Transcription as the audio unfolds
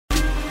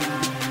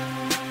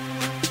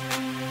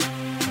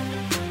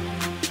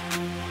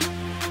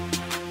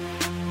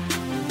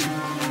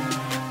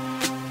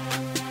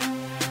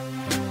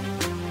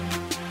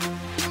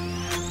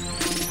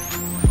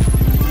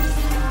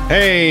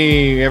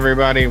Hey,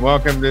 everybody.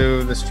 Welcome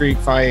to the Street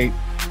Fight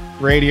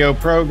radio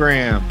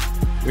program.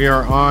 We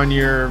are on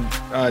your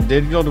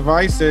digital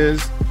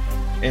devices,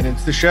 and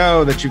it's the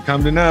show that you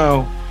come to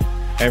know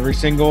every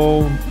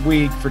single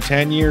week for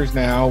 10 years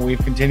now. We've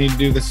continued to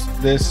do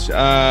this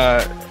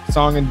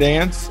song and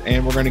dance,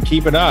 and we're going to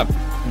keep it up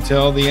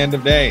until the end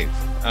of days.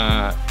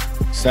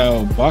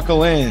 So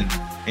buckle in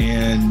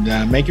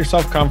and make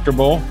yourself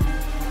comfortable.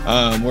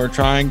 We're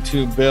trying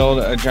to build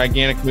a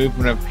gigantic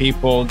movement of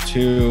people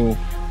to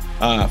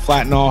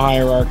flatten all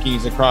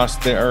hierarchies across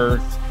the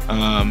earth.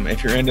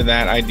 If you're into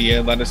that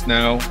idea, let us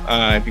know.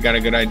 If you got a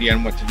good idea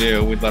on what to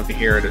do, we'd love to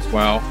hear it as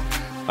well.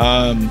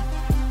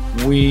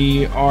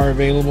 We are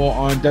available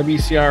on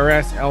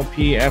WCRS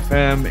LP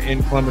FM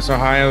in Columbus,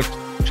 Ohio.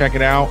 Check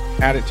it out.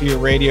 Add it to your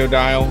radio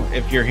dial.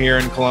 If you're here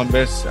in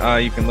Columbus,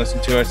 you can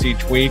listen to us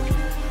each week.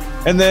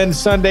 And then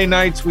Sunday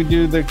nights, we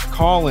do the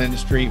call-in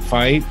Street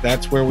Fight.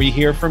 That's where we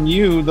hear from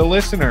you, the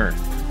listener.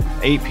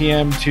 8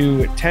 p.m.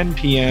 to 10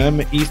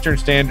 p.m. Eastern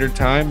Standard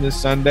Time this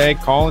Sunday.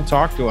 Call and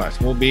talk to us.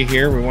 We'll be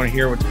here. We want to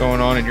hear what's going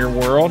on in your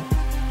world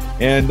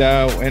and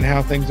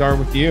how things are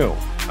with you.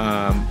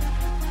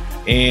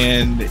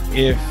 And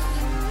if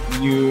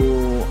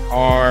you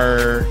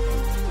are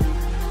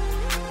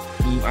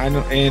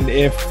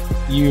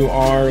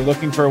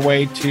looking for a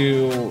way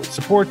to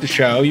support the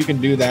show, you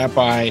can do that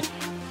by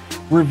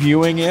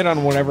reviewing it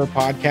on whatever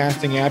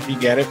podcasting app you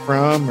get it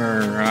from,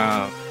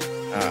 or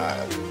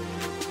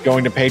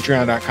going to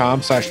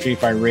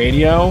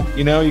patreon.com/streetfightradio.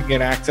 You know, you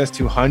get access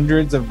to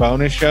hundreds of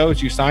bonus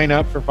shows. You sign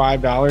up for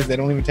 $5. They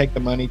don't even take the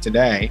money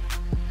today.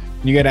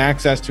 You get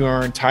access to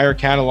our entire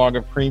catalog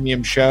of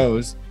premium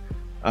shows.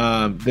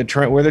 We're the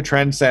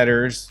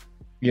trendsetters,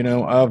 you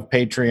know, of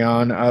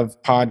Patreon,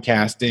 of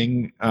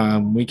podcasting.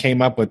 We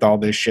came up with all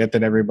this shit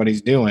that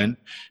everybody's doing.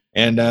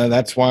 And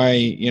that's why,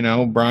 you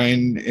know,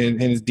 Brian in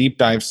his deep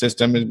dive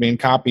system is being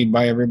copied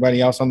by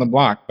everybody else on the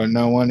block, but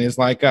no one is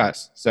like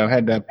us. So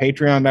head to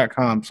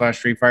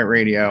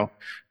patreon.com/streetfightradio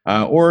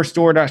or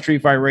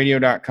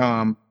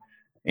store.streetfightradio.com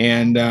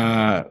and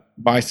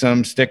buy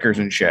some stickers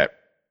and shit.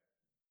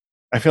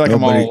 I feel like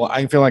I'm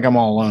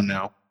all alone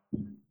now.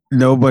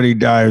 Nobody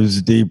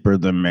dives deeper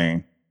than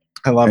me.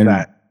 I love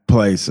that.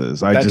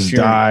 Places. I just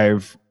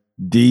dive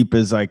deep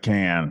as I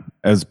can,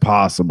 as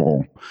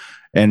possible.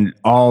 And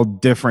all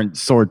different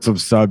sorts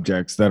of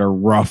subjects that are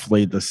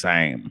roughly the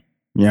same,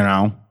 you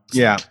know?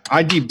 Yeah.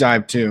 I deep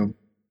dive too.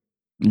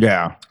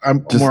 Yeah.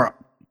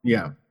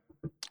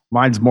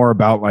 Mine's more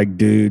about like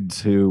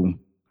dudes who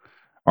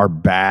are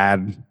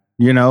bad,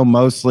 you know?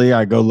 Mostly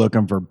I go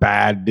looking for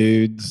bad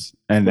dudes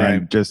and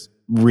then just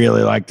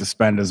really like to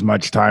spend as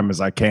much time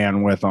as I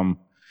can with them,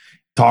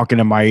 talking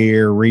in my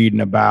ear, reading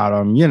about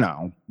them, you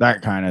know,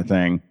 that kind of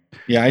thing.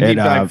 Yeah. I deep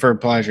dive for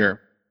pleasure.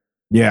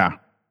 Yeah.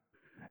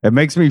 It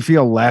makes me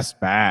feel less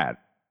bad,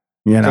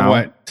 you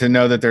know. To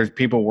know that there's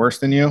people worse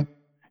than you.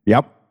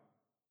 Yep.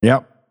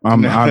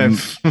 I'm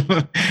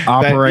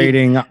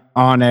operating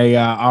on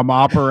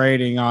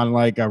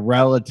like a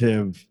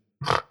relative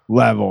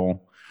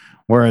level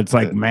where it's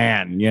like,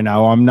 man, you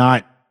know, I'm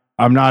not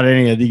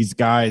any of these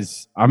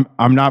guys. I'm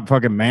not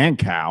fucking Man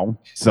Cow.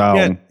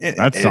 So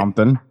that's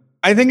something.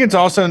 I think it's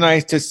also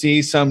nice to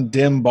see some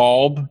dim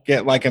bulb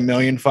get like $1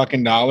 million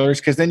fucking dollars,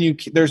 because then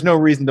there's no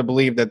reason to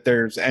believe that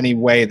there's any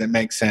way that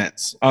makes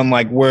sense on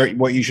like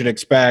what you should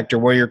expect or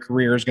where your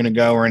career is going to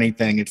go or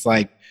anything. It's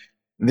like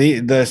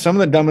some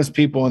of the dumbest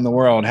people in the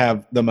world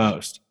have the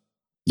most.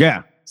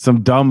 Yeah,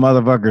 some dumb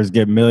motherfuckers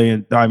get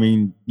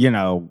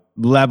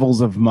levels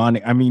of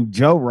money. I mean,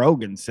 Joe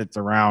Rogan sits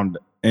around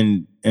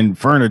in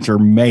furniture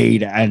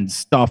made and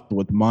stuffed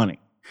with money,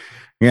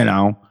 you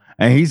know.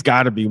 And he's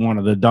got to be one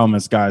of the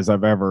dumbest guys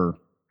I've ever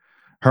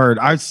heard.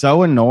 I'm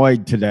so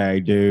annoyed today,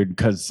 dude,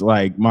 because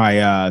like my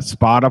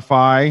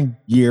Spotify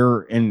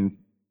year in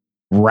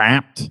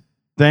Wrapped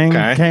thing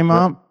came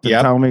up to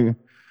tell me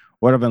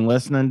what I've been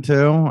listening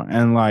to.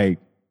 And like,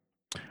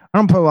 I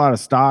don't put a lot of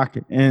stock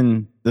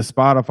in the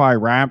Spotify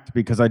Wrapped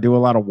because I do a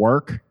lot of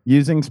work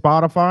using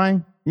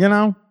Spotify, you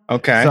know?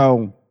 Okay.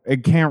 So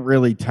it can't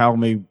really tell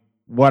me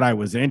what I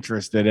was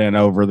interested in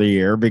over the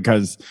year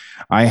because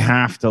I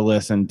have to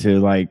listen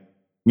to like,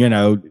 you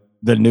know,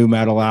 the new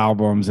metal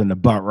albums and the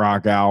butt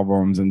rock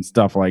albums and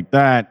stuff like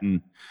that.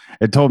 And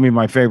it told me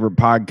my favorite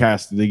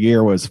podcast of the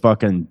year was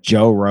fucking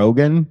Joe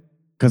Rogan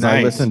because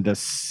I listened to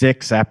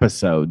 6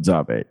 episodes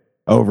of it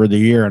over the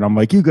year. And I'm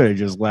like, you could have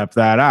just left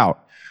that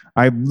out.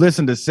 I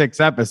listened to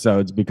 6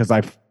 episodes because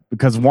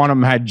one of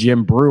them had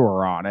Jim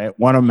Brewer on it.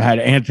 One of them had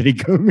Anthony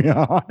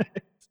Cumia on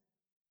it.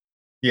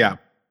 Yeah.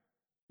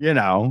 You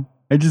know,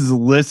 I just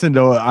listen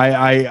to it.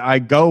 I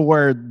go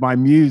where my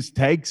muse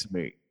takes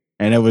me.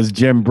 And it was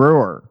Jim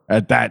Brewer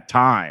at that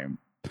time.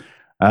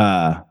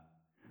 So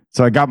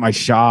I got my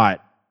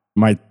shot,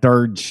 my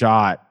 3rd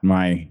shot,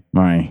 my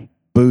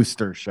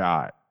booster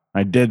shot.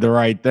 I did the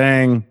right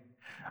thing.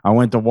 I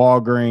went to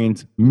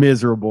Walgreens.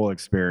 Miserable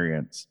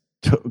experience.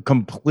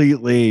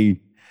 Totally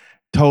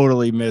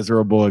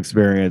miserable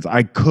experience.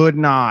 I could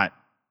not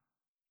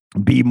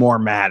be more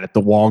mad at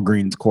the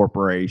Walgreens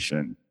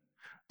Corporation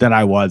than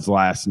I was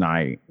last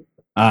night.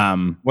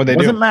 What'd they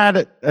wasn't do? mad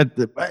at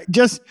the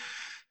just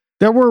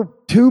there were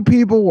two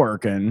people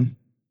working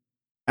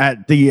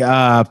at the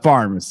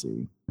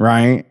pharmacy,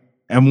 right?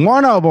 And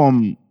one of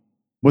them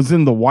was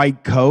in the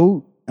white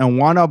coat and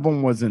one of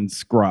them was in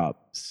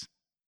scrubs.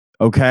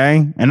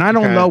 Okay. And I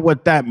don't Okay. know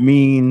what that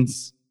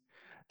means.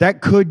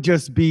 That could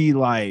just be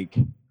like,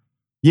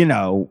 you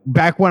know,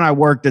 back when I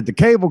worked at the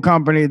cable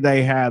company,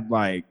 they had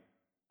like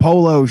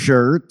polo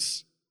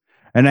shirts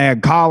and they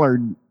had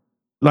collared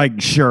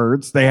like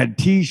shirts, they had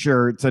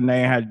t-shirts, and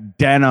they had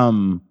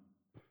denim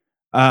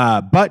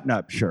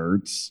button-up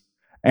shirts.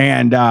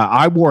 And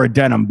I wore a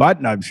denim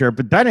button-up shirt,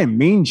 but that didn't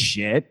mean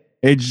shit.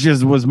 It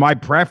just was my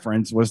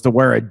preference was to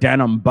wear a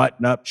denim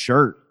button-up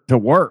shirt to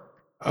work.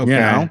 Okay. You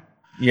know?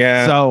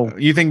 Yeah. So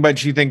you think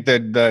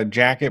that the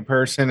jacket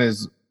person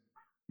is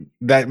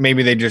that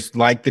maybe they just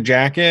like the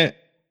jacket?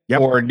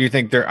 Yep. Or do you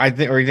think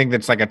or you think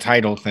that's like a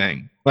title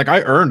thing? Like,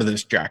 I earned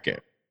this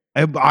jacket.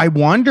 I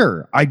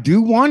wonder. I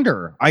do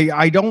wonder.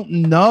 I don't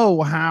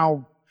know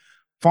how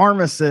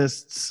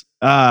pharmacists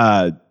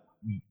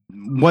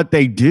what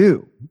they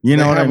do. You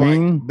know what I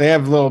mean? They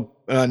have little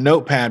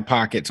notepad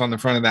pockets on the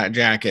front of that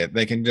jacket.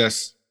 They can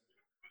just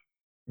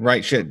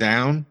write shit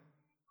down.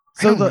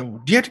 So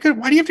do you have to go?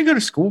 Why do you have to go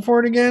to school for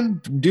it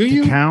again? Do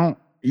you count?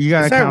 You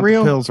gotta count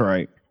the pills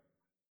right.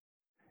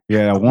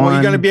 Yeah, well,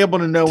 you got to be able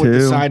to know what the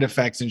two. side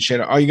effects and shit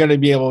are. You got to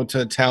be able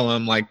to tell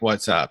them like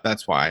what's up.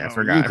 That's why I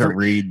forgot. You could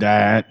read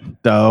that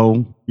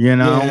though, you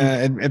know.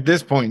 Yeah, at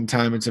this point in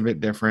time, it's a bit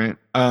different.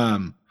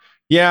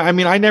 Yeah, I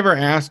mean, I never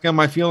ask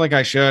them. I feel like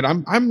I should.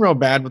 I'm real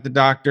bad with the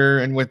doctor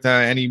and with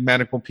any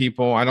medical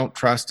people. I don't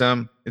trust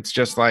them. It's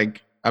just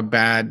like a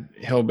bad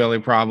hillbilly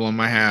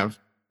problem I have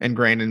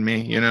ingrained in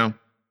me, you know.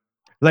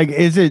 Like,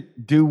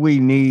 do we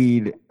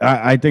need?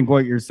 I think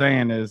what you're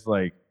saying is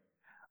like,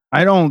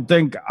 I don't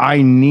think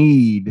I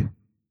need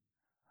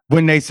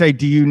when they say,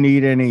 do you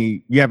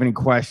have any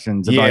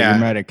questions about your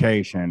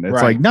medication?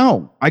 It's like,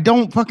 no, I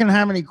don't fucking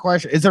have any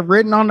questions. Is it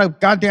written on the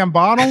goddamn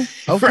bottle?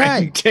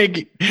 Okay.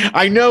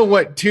 I know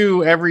what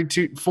 2 every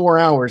 4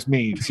 hours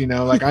means, you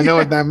know, like I know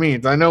what that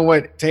means. I know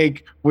what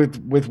take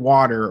with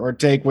water or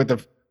take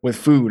with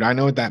food. I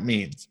know what that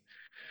means.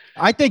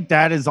 I think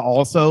that is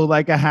also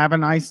like a have a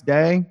nice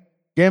day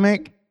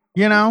gimmick,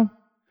 you know?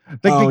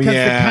 Like, because the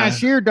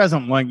cashier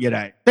doesn't want you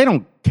to, they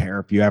don't care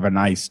if you have a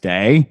nice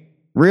day.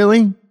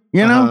 Really?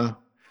 You know?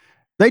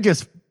 They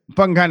just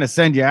fucking kind of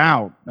send you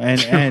out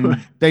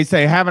and they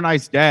say, have a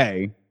nice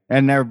day.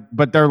 And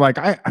they're like,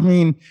 I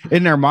mean,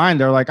 in their mind,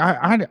 they're like,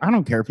 I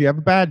don't care if you have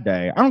a bad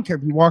day. I don't care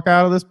if you walk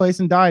out of this place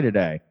and die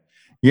today.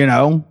 You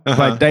know,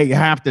 but they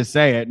have to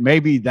say it.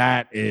 Maybe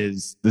that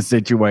is the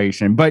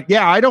situation. But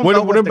yeah, I don't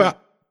know.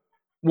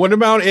 What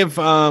about if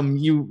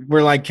you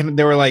were like,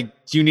 they were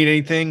like, do you need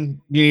anything?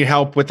 Do you need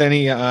help with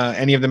any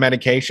of the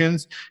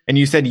medications? And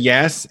you said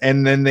yes,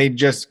 and then they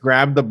just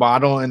grabbed the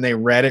bottle and they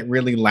read it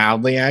really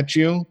loudly at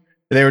you.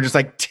 They were just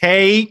like,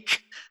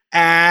 take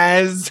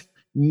as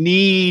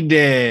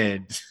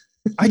needed.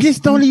 I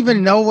just don't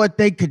even know what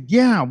they could.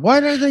 Yeah,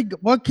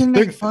 what can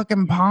they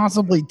fucking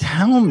possibly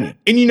tell me?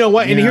 And you know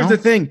what? And here's the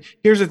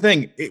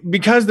thing.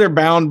 Because they're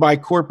bound by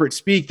corporate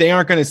speak, they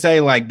aren't going to say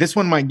like, this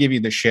one might give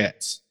you the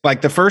shits.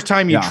 Like the first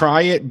time you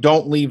try it,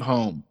 don't leave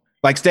home.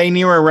 Like stay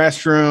near a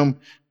restroom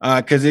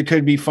because it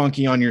could be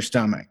funky on your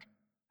stomach.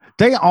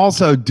 They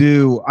also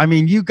do. I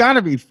mean, you got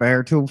to be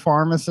fair to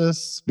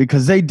pharmacists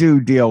because they do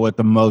deal with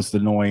the most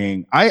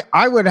annoying.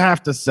 I would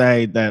have to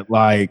say that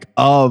like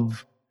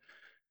of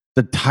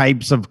the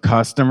types of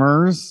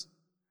customers,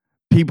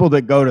 people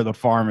that go to the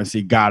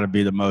pharmacy got to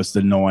be the most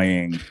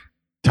annoying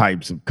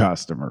types of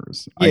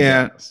customers.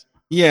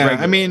 Yeah.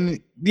 I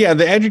mean, the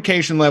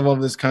education level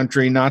of this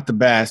country, not the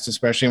best,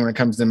 especially when it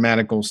comes to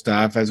medical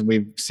stuff, as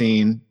we've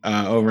seen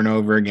over and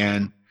over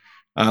again.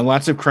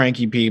 Lots of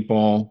cranky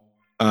people,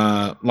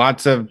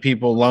 lots of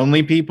people,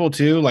 lonely people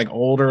too, like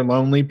older,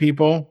 lonely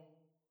people.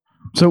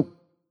 So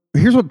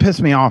here's what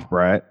pissed me off,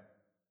 Brett.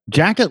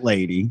 Jacket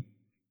lady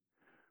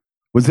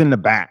was in the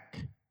back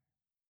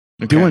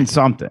doing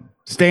something,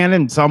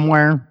 standing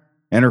somewhere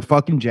in her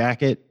fucking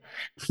jacket.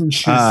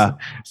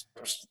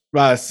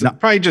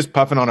 Probably just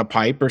puffing on a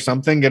pipe or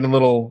something, getting a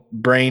little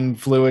brain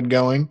fluid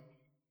going.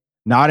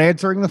 Not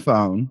answering the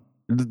phone.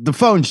 The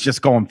phone's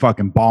just going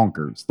fucking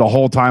bonkers the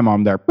whole time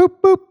I'm there.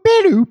 Boop, boop,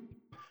 bidoop.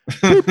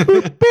 Boop,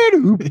 boop,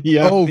 bidoop.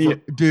 Over.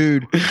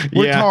 Dude,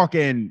 we're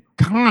talking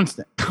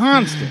constant.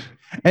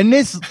 And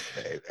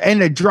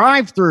the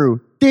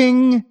drive-through,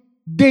 ding,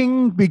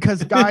 ding,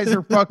 because guys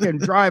are fucking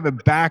driving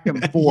back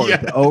and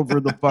forth over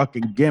the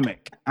fucking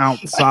gimmick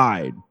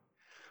outside.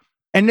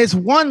 And this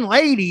one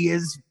lady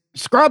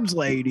Scrubs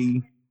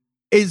lady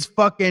is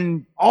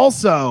fucking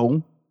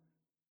also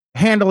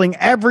handling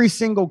every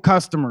single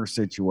customer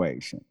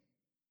situation.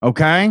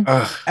 Okay.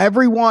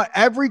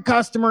 Every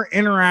customer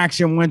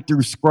interaction went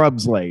through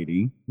Scrubs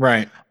lady.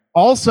 Right.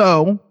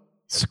 Also,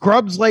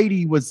 Scrubs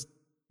lady was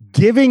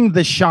giving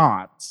the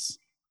shots,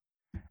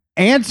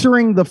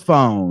 answering the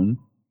phone,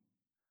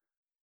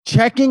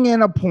 checking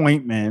in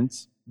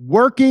appointments,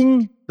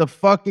 working the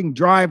fucking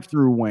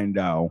drive-through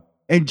window.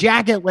 And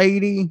Jacket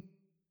Lady,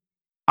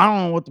 I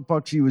don't know what the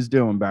fuck she was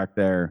doing back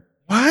there.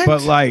 What?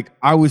 But like,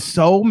 I was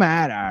so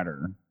mad at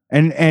her.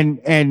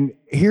 And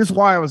here's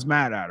why I was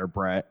mad at her,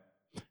 Brett.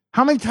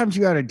 How many times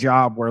you had a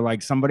job where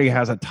like somebody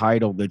has a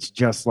title that's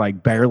just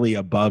like barely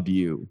above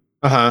you?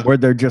 Where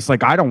they're just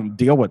like, I don't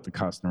deal with the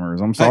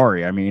customers. I'm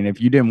sorry. I mean, if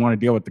you didn't want to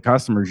deal with the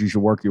customers, you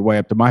should work your way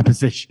up to my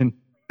position.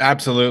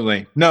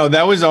 Absolutely. No,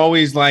 that was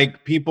always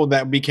like people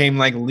that became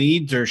like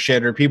leads or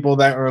shit, or people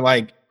that were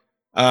like,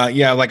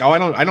 like, oh,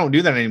 I don't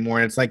do that anymore.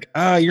 And it's like,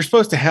 you're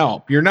supposed to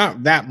help. You're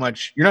not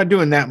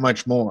doing that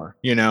much more,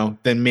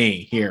 than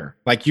me here.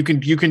 Like you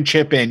can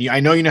chip in.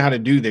 I know you know how to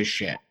do this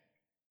shit.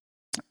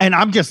 And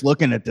I'm just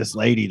looking at this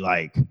lady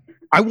like,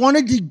 I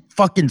wanted to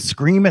fucking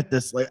scream at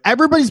this lady.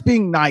 Everybody's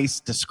being nice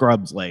to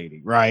Scrubs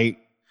Lady, right?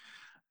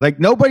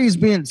 Like nobody's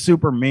being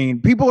super mean.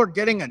 People are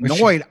getting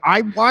annoyed.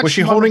 Was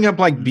she holding up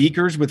like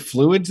beakers with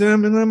fluids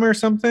in them or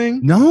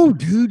something? No,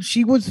 dude.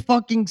 She was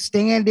fucking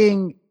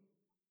standing.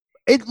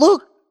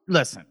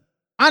 Listen,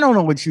 I don't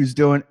know what she was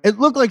doing. It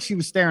looked like she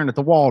was staring at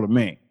the wall to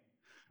me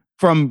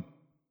from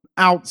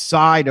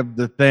outside of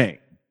the thing.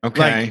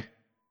 Okay.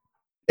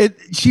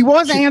 She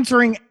was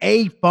answering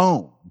a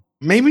phone.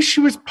 Maybe she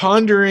was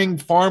pondering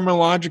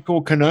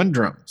pharmacological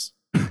conundrums.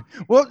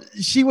 Well,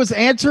 she was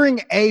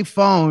answering a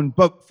phone,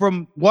 but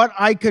from what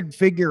I could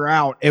figure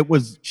out,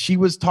 she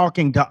was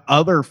talking to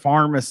other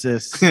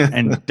pharmacists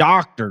and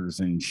doctors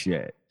and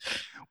shit,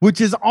 which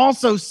is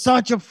also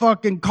such a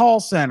fucking call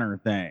center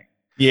thing.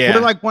 Yeah.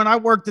 Where like when I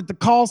worked at the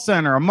call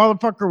center, a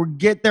motherfucker would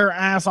get their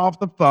ass off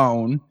the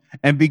phone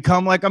and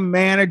become like a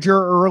manager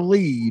or a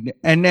lead.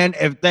 And then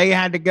if they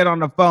had to get on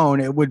the phone,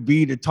 it would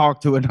be to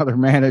talk to another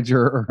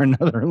manager or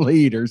another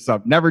lead or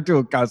something, never to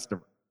a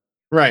customer.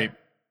 Right.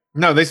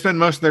 No, they spend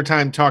most of their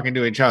time talking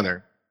to each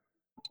other.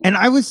 And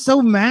I was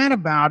so mad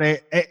about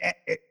it.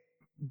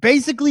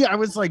 Basically, I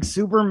was like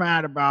super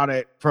mad about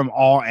it from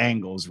all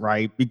angles,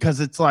 right? Because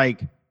it's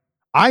like,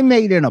 I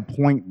made an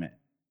appointment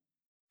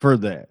for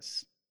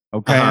this.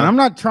 Okay. And I'm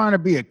not trying to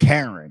be a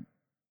Karen.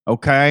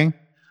 Okay.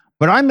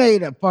 But I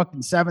made a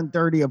fucking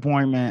 7:30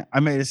 appointment. I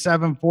made a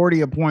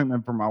 7:40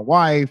 appointment for my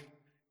wife.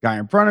 Guy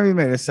in front of me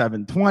made a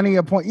 7:20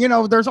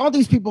 appointment. There's all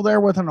these people there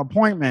with an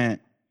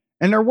appointment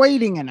and they're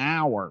waiting an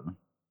hour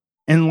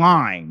in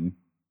line.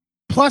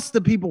 Plus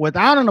the people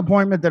without an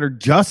appointment that are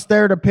just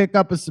there to pick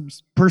up a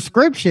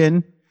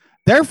prescription,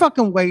 they're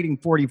fucking waiting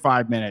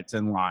 45 minutes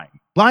in line.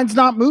 Line's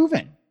not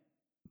moving.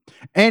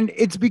 And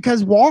it's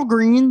because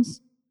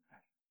Walgreens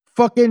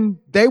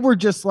they were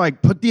just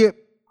like, put the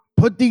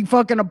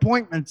fucking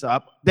appointments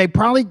up. They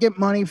probably get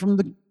money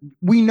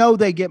we know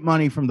they get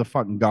money from the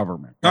fucking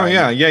government. Right?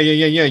 Oh yeah.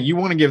 You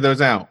want to give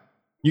those out.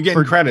 You get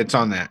credits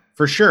on that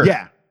for sure.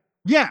 Yeah.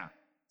 Yeah.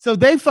 So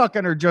they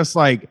fucking are just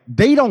like,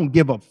 they don't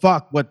give a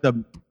fuck what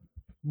the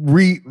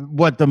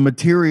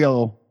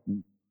material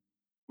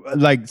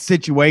like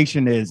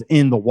situation is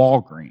in the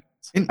Walgreens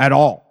at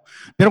all.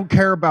 They don't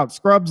care about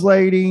Scrubs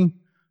Lady.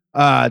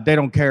 They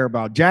don't care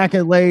about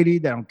Jacket Lady.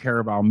 They don't care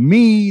about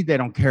me. They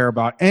don't care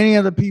about any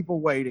of the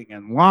people waiting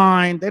in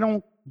line. They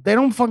don't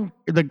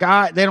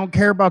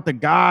care about the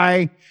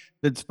guy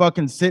that's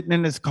fucking sitting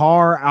in his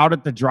car out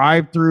at the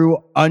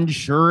drive-thru,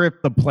 unsure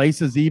if the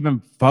place is even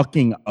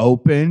fucking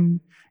open.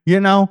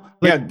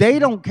 They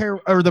don't care,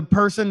 or the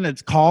person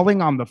that's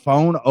calling on the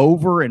phone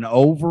over and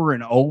over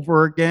and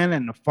over again,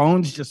 and the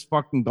phone's just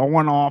fucking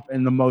going off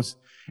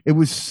it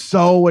was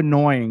so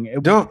annoying.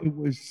 It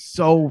was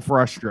so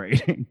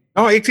frustrating.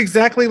 Oh, it's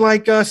exactly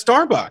like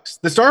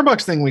Starbucks, the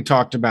Starbucks thing we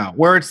talked about,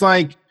 where it's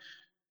like,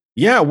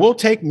 yeah, we'll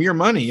take your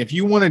money. If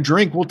you want to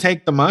drink, we'll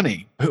take the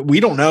money. We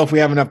don't know if we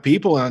have enough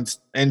people on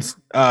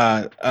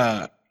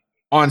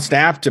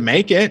staff to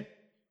make it.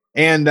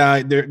 And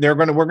we're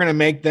going to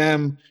make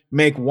them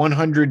make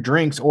 100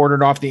 drinks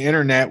ordered off the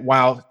internet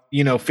while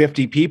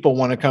 50 people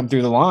want to come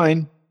through the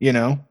line.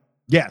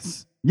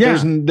 Yes, yeah.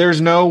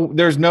 There's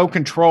no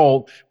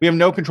control. We have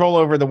no control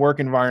over the work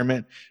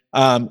environment,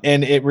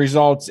 and it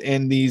results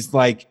in these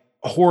like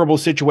horrible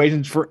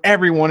situations for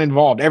everyone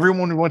involved.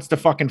 Everyone wants to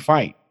fucking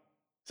fight,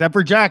 except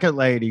for Jacket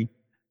Lady.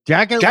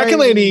 Jacket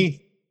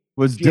Lady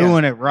was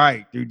doing it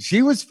right, dude.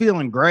 She was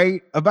feeling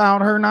great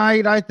about her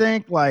night. I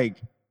think like.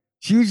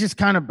 She was just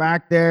kind of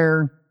back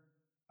there.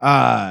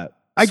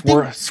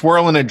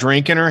 Swirling a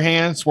drink in her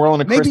hand,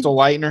 swirling a crystal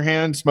light in her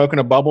hand, smoking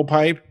a bubble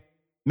pipe.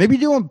 Maybe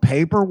doing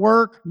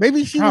paperwork.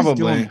 Maybe she was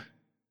doing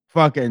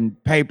fucking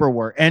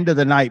paperwork, end of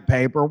the night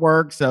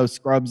paperwork, so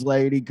Scrubs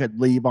Lady could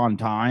leave on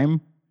time.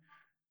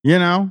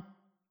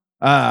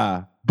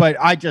 But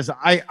I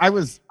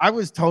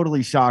was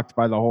totally shocked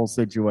by the whole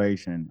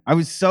situation. I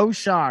was so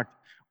shocked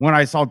when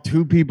I saw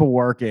two people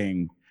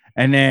working,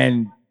 and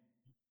then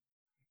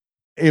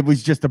it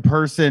was just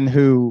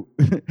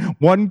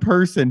one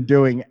person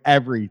doing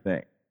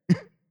everything.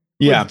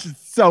 Yeah. It's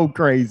just so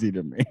crazy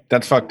to me.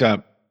 That's fucked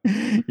up.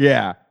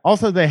 Yeah.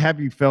 Also, they have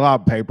you fill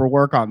out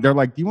paperwork they're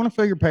like, do you want to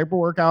fill your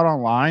paperwork out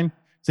online?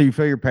 So you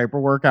fill your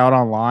paperwork out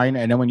online,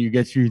 and then when you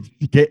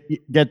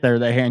get there,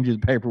 they hand you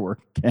the paperwork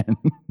again.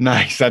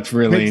 Nice. That's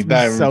really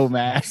so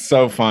mad.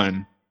 So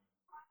fun.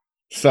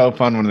 So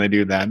fun when they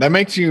do that. That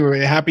makes you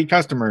happy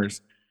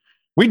customers.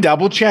 We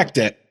double checked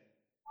it.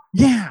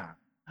 Yeah.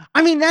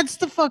 I mean, that's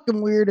the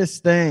fucking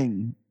weirdest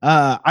thing.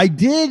 I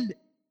did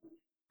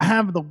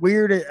have the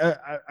weird.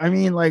 I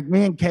mean, like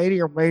me and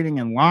Katie are waiting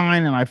in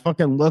line, and I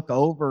fucking look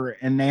over,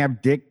 and they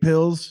have dick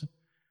pills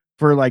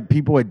for like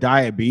people with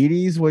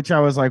diabetes, which I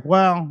was like,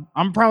 well,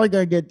 I'm probably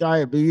gonna get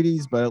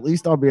diabetes, but at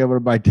least I'll be able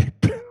to buy dick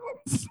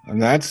pills. And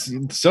that's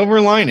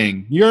silver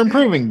lining. You're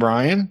improving,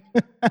 Brian.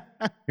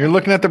 You're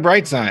looking at the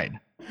bright side.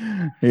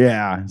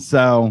 Yeah.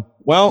 So.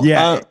 Well,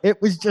 yeah, it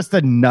was just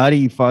a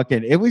nutty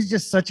it was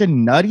just such a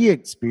nutty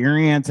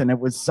experience, and it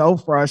was so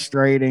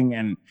frustrating.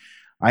 And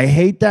I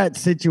hate that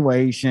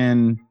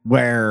situation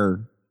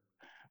where,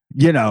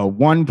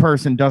 one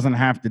person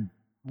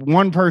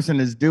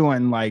is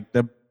doing like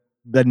the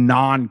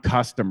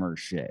non-customer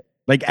shit.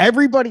 Like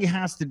everybody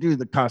has to do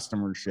the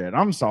customer shit.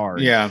 I'm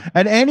sorry. Yeah.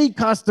 At any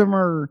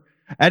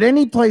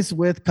place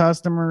with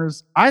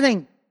customers, I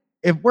think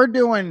if we're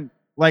doing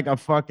like a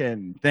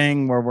fucking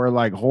thing where we're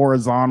like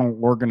horizontal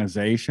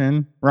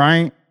organization,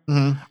 right?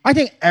 Mm-hmm. I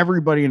think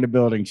everybody in the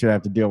building should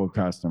have to deal with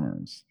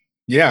customers.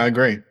 Yeah, I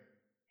agree.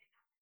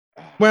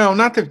 Well,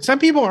 not that some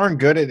people aren't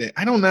good at it.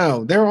 I don't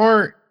know.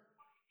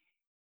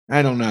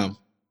 I don't know.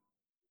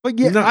 But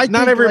yeah,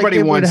 not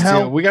everybody wants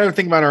to. We got to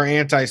think about our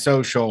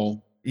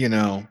antisocial,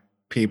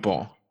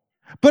 people.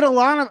 But a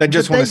lot of that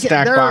just want to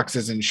stack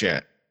boxes and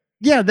shit.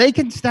 Yeah, they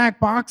can stack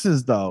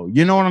boxes though.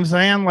 You know what I'm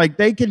saying? Like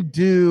they can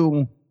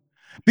do.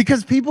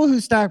 Because people who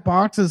stack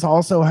boxes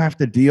also have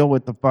to deal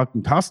with the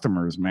fucking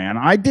customers, man.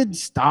 I did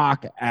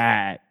stock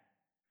at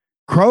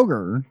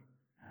Kroger,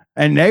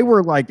 and they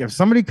were like, if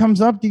somebody comes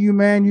up to you,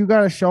 man, you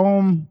got to show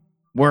them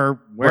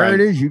where right. It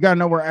is. You got to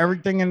know where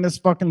everything in this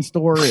fucking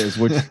store is,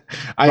 which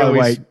I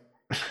always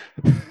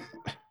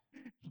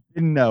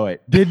didn't know.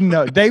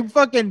 They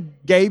fucking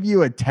gave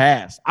you a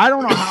test. I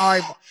don't know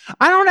how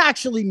I don't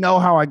actually know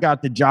how I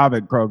got the job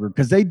at Kroger,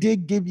 because they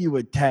did give you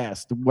a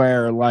test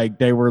where like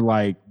they were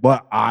like,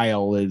 what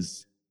aisle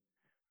is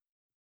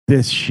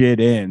this shit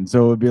in?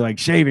 So it would be like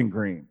shaving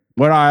cream.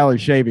 What aisle is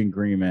shaving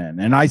cream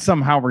in? And I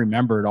somehow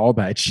remembered all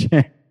that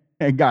shit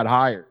and got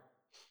hired.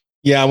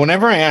 Yeah,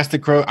 whenever I ask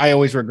I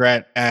always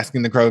regret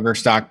asking the Kroger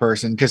stock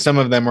person, because some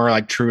of them are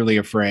like truly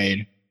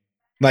afraid.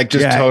 Like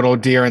just total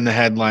deer in the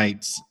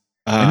headlights.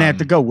 And they have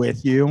to go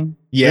with you.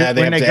 Yeah,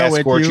 they have to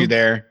escort you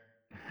there.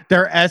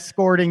 They're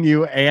escorting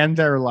you, and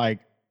they're like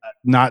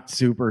not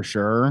super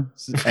sure,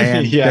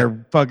 and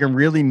they're fucking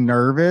really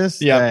nervous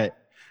that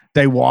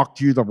they walked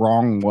you the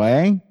wrong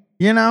way.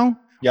 You're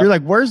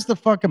like, where's the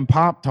fucking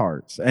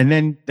Pop-Tarts? And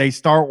then they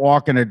start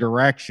walking a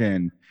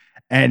direction,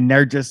 and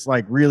they're just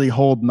like really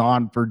holding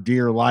on for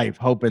dear life,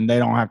 hoping they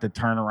don't have to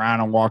turn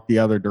around and walk the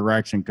other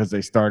direction because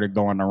they started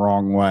going the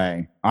wrong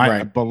way.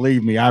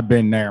 Believe me, I've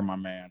been there, my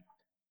man.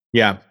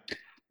 Yeah.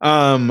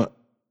 I've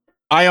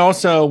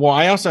also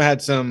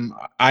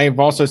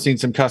seen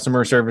some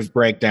customer service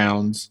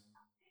breakdowns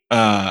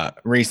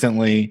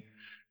recently.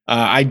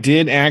 I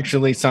did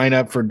actually sign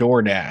up for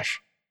DoorDash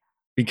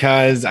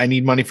because I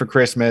need money for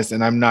Christmas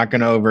and I'm not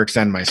going to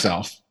overextend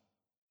myself.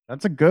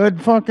 That's a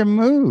good fucking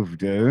move,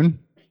 dude.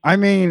 I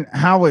mean,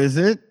 how is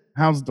it?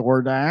 How's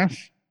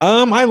DoorDash?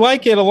 I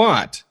like it a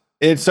lot.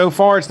 So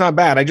far it's not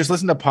bad. I just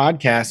listen to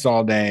podcasts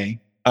all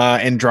day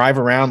and drive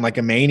around like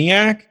a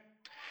maniac.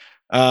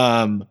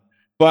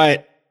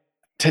 But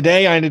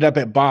today I ended up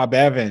at Bob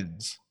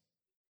Evans,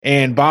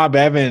 and Bob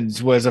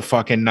Evans was a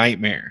fucking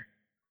nightmare.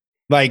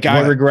 Like I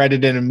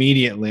regretted it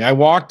immediately. I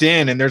walked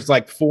in and there's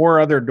like 4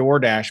 other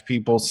DoorDash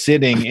people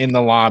sitting in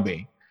the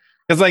lobby.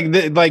 Cause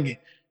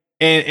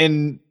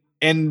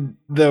and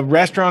the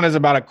restaurant is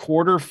about a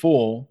quarter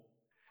full,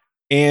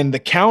 and the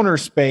counter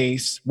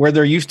space where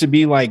there used to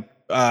be like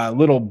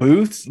little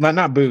booths,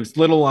 not booths,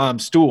 little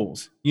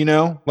stools,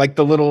 like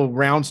the little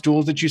round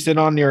stools that you sit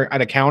on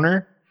at a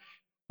counter.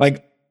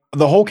 Like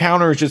the whole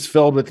counter is just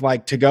filled with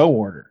like to-go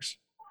orders.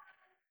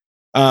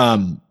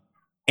 And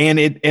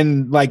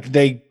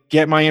they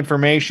get my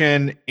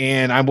information,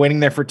 and I'm waiting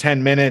there for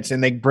 10 minutes,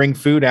 and they bring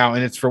food out,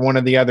 and it's for one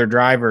of the other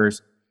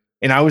drivers.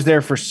 And I was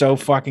there for so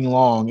fucking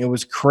long. It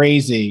was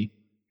crazy.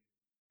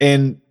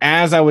 And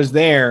as I was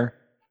there,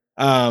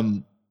 a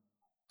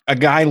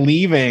guy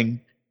leaving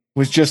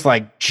was just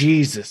like,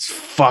 Jesus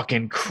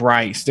fucking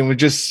Christ, and was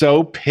just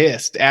so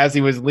pissed as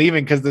he was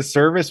leaving because the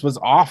service was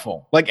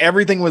awful. Like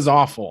everything was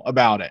awful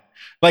about it.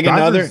 Like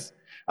drivers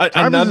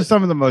are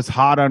some of the most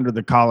hot under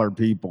the collar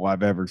people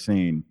I've ever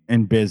seen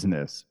in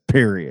business,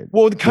 period.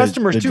 Well, the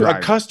customers too.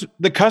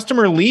 The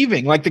customer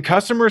leaving, like the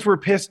customers were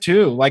pissed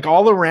too. Like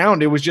all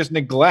around, it was just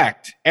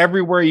neglect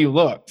everywhere you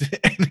looked.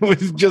 And it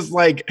was just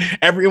like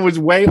it was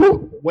way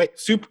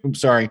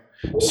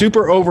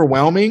super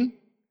overwhelming.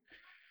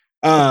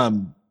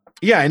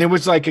 Yeah, and it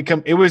was like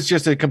it was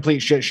just a complete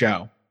shit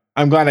show.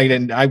 I'm glad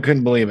I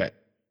couldn't believe it.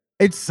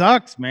 It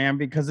sucks, man,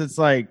 because it's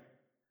like,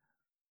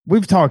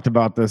 we've talked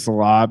about this a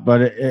lot,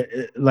 but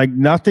like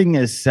nothing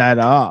is set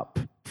up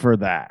for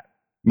that.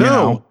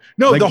 No,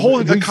 Like, the whole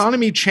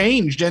economy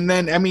changed, and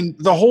then I mean,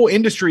 the whole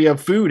industry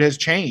of food has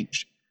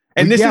changed,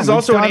 and we this is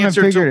also an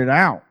answer figured to it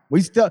out.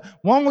 We still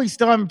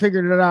haven't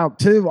figured it out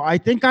too. I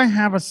think I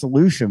have a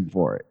solution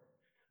for it.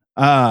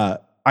 I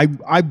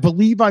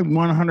believe I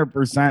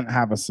 100%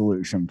 have a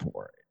solution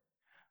for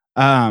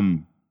it.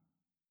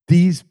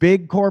 These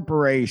big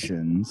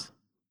corporations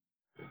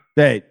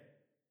that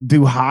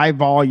do high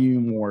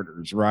volume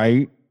orders,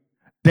 right?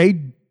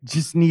 They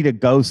just need a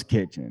ghost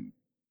kitchen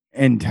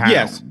in town.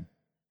 Yes.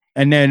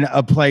 And then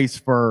a place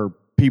for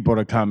people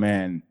to come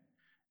in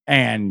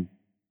and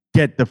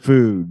get the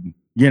food,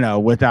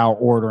 without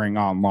ordering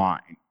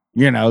online.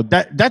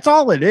 That's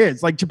all it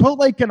is. Like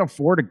Chipotle can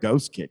afford a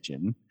ghost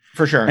kitchen.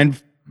 For sure.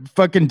 And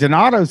fucking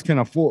Donato's can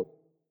afford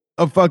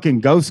a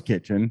fucking ghost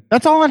kitchen.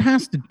 That's all it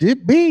has to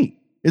be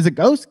is a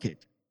ghost kitchen.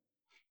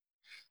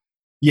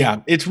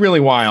 Yeah, it's really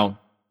wild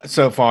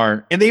so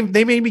far. And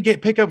they made me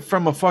get pick up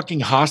from a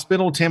fucking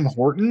hospital, Tim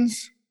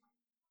Hortons.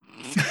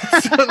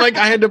 So, like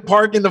I had to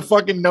park in the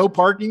fucking no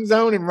parking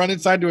zone and run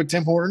inside to a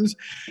Tim Hortons.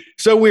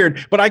 So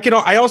weird. But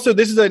I also,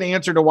 this is an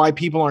answer to why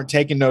people aren't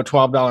taking no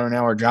 $12 an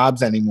hour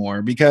jobs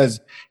anymore. Because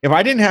if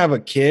I didn't have a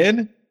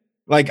kid,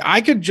 like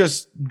I could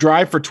just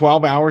drive for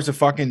 12 hours a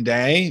fucking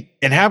day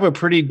and have a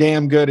pretty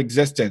damn good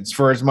existence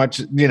for as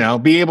much,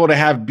 be able to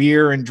have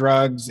beer and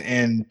drugs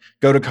and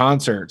go to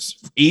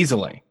concerts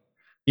easily.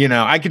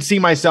 I could see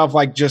myself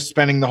like just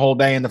spending the whole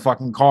day in the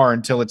fucking car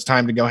until it's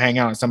time to go hang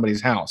out at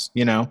somebody's house,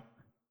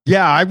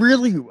 Yeah, I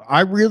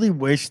really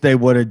wish they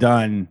would have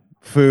done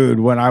food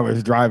when I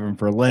was driving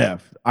for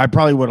Lyft. I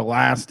probably would have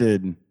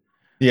lasted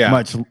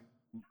much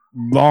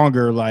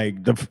longer.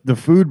 Like the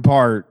food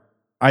part,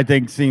 I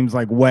think seems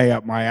like way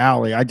up my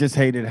alley. I just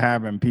hated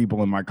having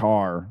people in my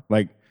car,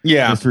 like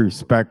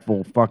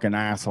disrespectful fucking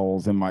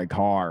assholes in my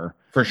car.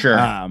 For sure.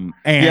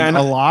 And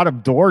a lot of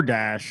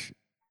DoorDash.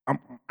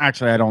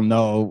 Actually, I don't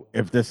know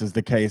if this is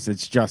the case.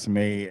 It's just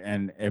me,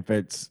 and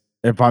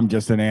if I'm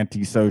just an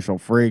antisocial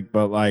freak,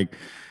 but like,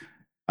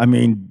 I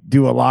mean,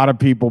 do a lot of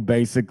people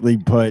basically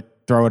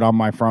throw it on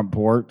my front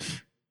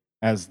porch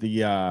as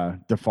the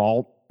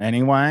default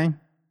anyway?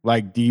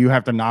 Like, do you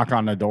have to knock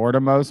on the door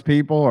to most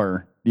people,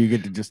 or do you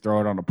get to just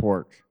throw it on the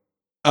porch?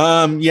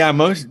 Yeah,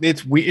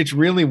 it's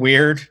really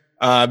weird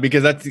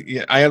because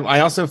I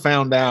also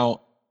found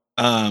out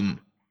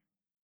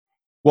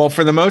well,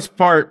 for the most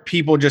part,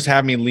 people just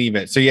have me leave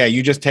it. So yeah,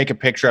 you just take a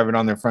picture of it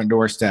on their front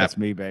doorstep. That's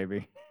me,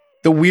 baby.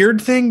 The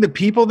weird thing, the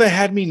people that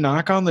had me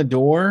knock on the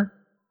door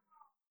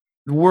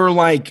were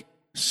like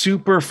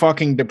super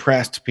fucking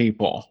depressed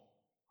people.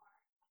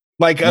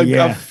 Like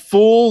a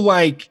full,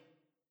 like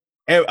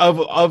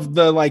of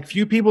the like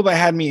few people that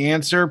had me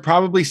answer,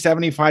 probably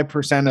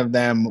 75% of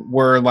them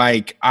were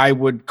like, I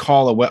would like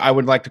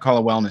to call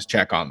a wellness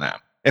check on them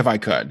if I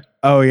could.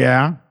 Oh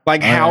yeah.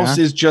 Like house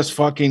is just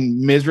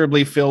fucking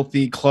miserably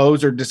filthy.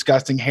 Clothes are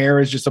disgusting. Hair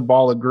is just a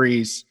ball of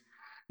grease.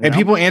 And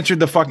people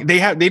answered the fucking.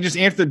 They just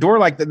answered the door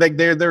like that. Like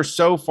they're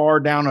so far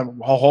down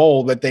a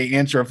hole that they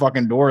answer a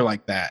fucking door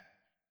like that.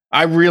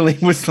 I really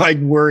was like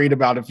worried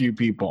about a few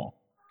people.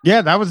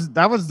 Yeah, that was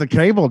the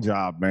cable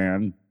job,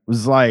 man. It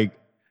was like,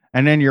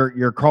 and then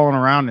you're crawling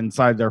around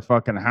inside their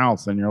fucking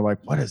house, and you're like,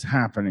 what is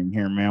happening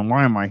here, man?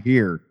 Why am I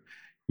here?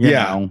 You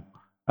know?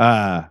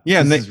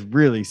 This is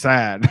really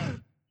sad.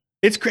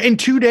 It's in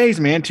 2 days,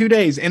 man. 2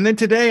 days. And then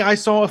today I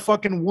saw a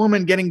fucking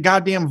woman getting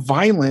goddamn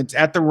violent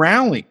at the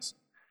rallies,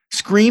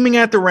 screaming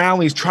at the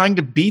rallies, trying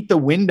to beat the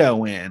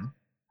window in.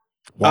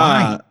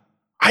 Why?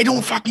 I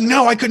don't fucking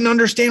know. I couldn't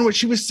understand what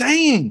she was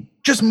saying.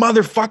 Just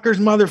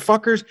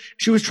motherfuckers.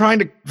 She was trying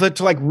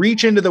to like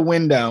reach into the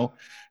window.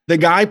 The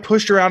guy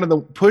pushed her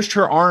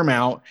arm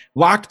out,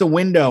 locked the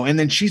window, and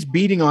then she's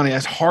beating on it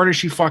as hard as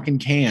she fucking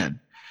can.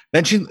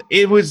 Then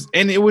it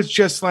was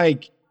just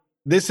like,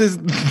 this is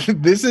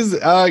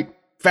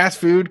fast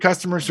food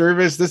customer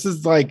service. This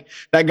is like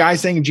that guy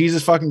saying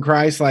Jesus fucking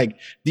Christ. Like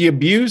the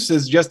abuse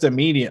is just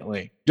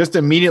immediately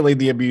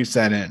the abuse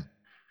set in.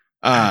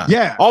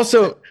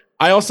 Also,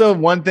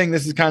 one thing,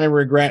 this is kind of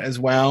regret as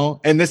well,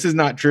 and this is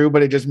not true,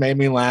 but it just made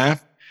me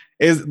laugh,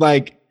 is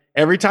like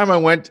every time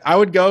I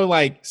would go,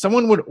 like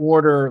someone would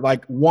order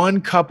like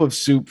 1 cup of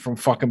soup from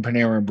fucking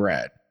Panera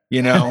Bread.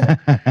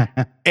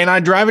 And I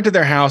drive it to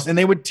their house and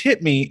they would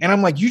tip me. And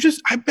I'm like,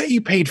 I bet you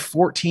paid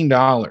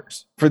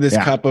 $14 for this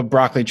cup of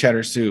broccoli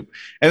cheddar soup.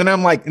 And then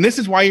I'm like, and this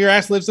is why your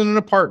ass lives in an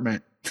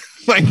apartment.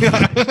 Like,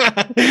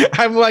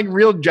 I'm like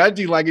real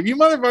judgy. Like, if you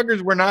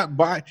motherfuckers were not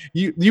buying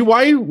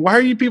why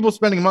are you people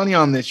spending money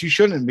on this? You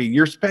shouldn't be.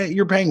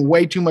 You're paying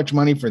way too much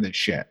money for this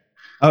shit.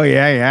 Oh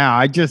yeah.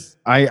 I just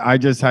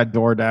had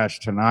DoorDash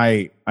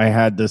tonight. I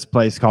had this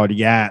place called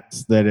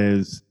Yats that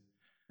is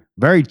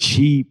very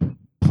cheap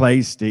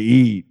place to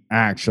eat,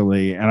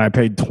 actually, and I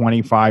paid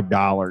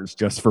 $25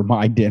 just for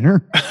my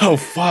dinner. Oh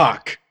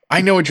fuck,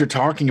 I know what you're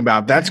talking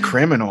about. That's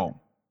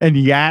criminal. And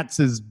Yats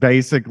is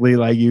basically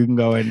like you can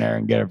go in there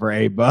and get it for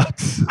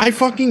 $8. I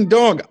fucking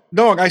dog.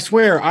 I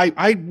swear,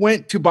 I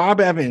went to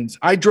Bob Evans.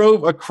 I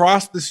drove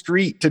across the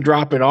street to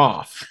drop it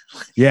off.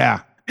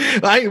 Yeah.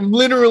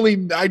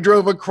 I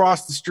drove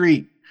across the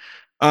street.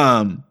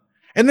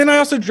 And then I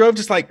also drove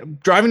just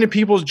like driving to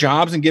people's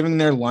jobs and giving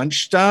their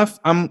lunch stuff.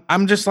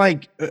 I'm just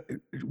like,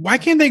 why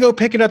can't they go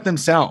pick it up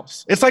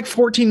themselves? It's like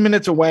 14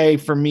 minutes away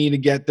for me to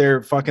get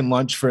their fucking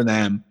lunch for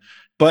them.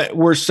 But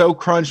we're so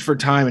crunched for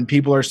time and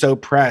people are so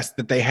pressed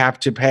that they have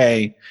to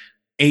pay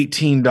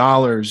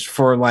 $18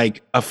 for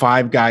like a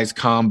Five Guys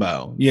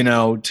combo,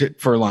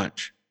 for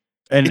lunch.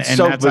 And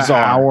so that's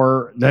bizarre. An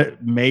hour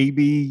that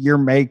maybe you're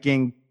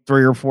making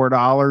 $3 or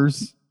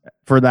 $4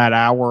 for that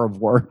hour of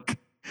work,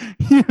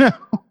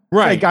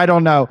 Right. Like, I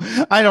don't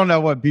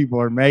know what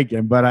people are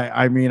making, but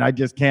I mean, I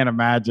just can't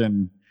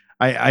imagine.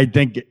 I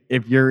think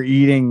if you're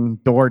eating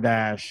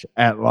DoorDash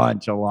at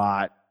lunch a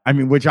lot, I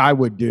mean, which I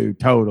would do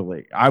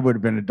totally. I would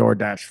have been a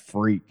DoorDash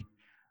freak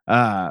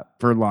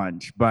for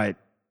lunch, but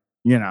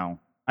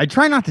I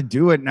try not to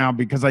do it now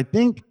because I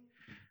think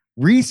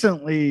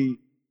recently,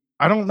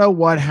 I don't know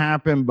what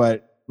happened,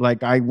 but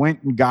like I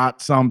went and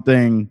got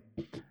something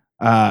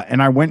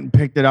and I went and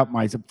picked it up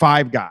myself.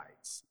 Five Guys.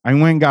 I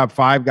went and got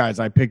Five Guys.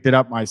 I picked it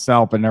up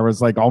myself and there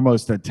was like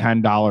almost a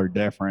 $10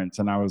 difference.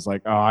 And I was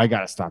like, oh, I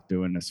got to stop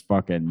doing this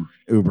fucking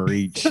Uber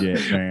Eats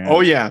shit, man.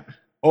 Oh, yeah.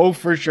 Oh,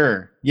 for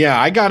sure.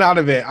 Yeah, I got out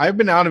of it. I've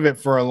been out of it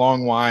for a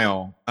long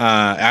while.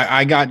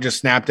 I got just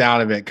snapped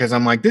out of it because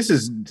I'm like, this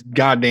is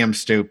goddamn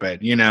stupid.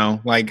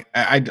 Like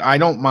I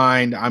don't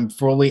mind. I'm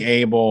fully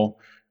able.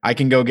 I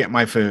can go get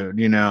my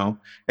food,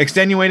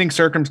 extenuating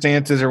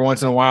circumstances or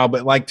once in a while,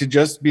 but like to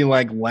just be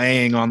like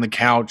laying on the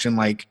couch and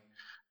like,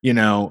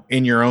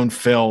 in your own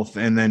filth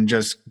and then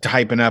just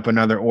typing up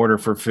another order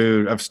for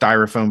food of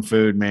styrofoam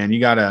food, man, you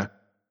got to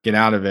get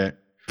out of it.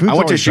 I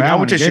went to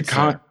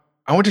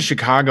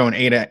Chicago and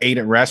ate at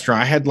a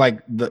restaurant. I had like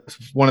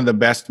one of the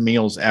best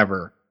meals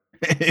ever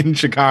in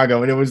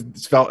Chicago. And it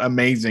felt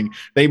amazing.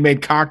 They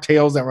made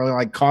cocktails that were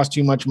like cost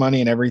too much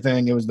money and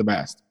everything. It was the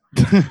best.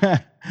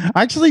 I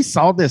actually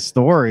saw this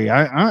story.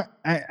 I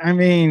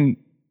mean,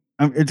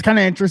 it's kind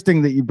of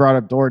interesting that you brought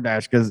up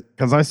DoorDash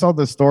because I saw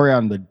this story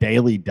on the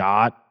Daily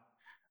Dot.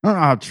 I don't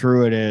know how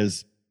true it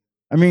is.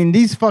 I mean,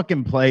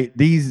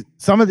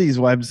 some of these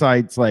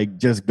websites like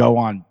just go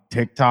on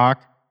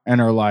TikTok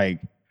and are like,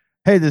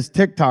 hey, this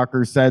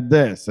TikToker said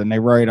this, and they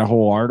write a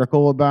whole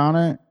article about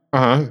it.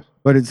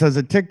 But it says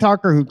a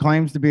TikToker who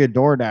claims to be a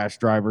DoorDash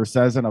driver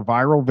says in a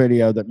viral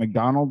video that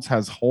McDonald's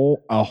has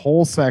a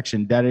whole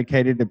section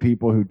dedicated to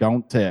people who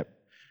don't tip,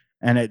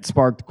 and it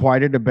sparked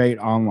quite a debate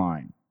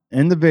online.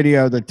 In the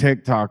video, the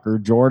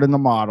TikToker, Jordan the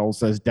model,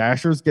 says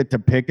Dashers get to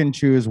pick and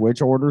choose which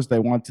orders they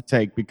want to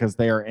take because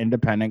they are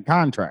independent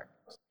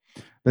contractors.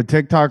 The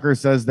TikToker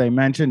says they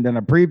mentioned in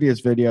a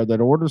previous video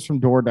that orders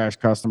from DoorDash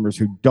customers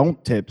who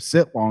don't tip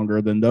sit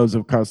longer than those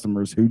of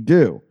customers who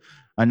do.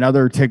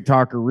 Another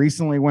TikToker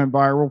recently went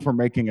viral for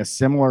making a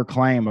similar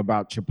claim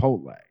about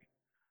Chipotle.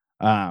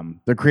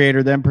 The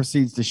creator then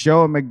proceeds to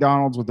show a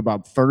McDonald's with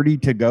about 30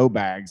 to-go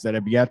bags that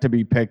have yet to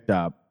be picked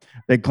up.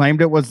 They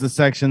claimed it was the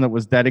section that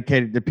was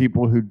dedicated to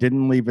people who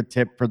didn't leave a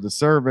tip for the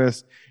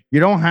service.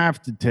 You don't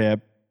have to tip.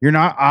 You're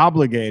not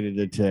obligated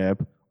to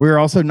tip. We are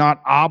also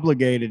not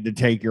obligated to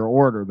take your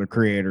order, the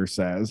creator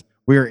says.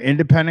 We are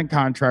independent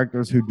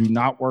contractors who do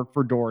not work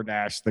for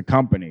DoorDash, the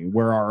company.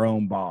 We're our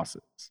own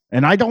bosses.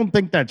 And I don't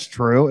think that's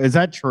true. Is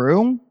that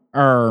true?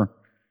 Or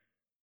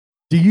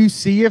do you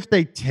see if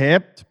they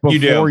tipped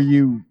before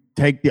you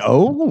take the...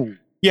 Oh.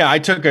 Yeah,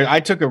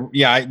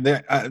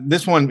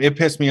 this one, it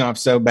pissed me off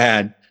so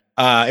bad.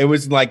 It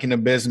was like an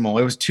abysmal.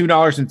 It was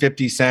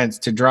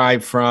 $2.50 to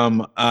drive from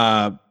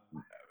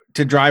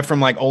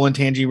like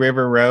Olentangy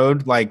River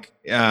Road, like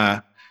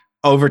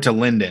over to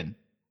Linden.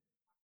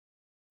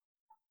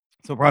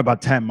 So probably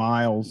about 10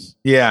 miles.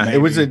 Yeah, maybe. It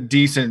was a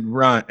decent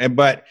run.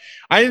 But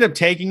I ended up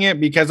taking it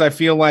because I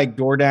feel like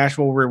DoorDash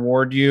will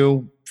reward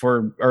you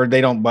or they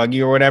don't bug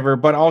you or whatever,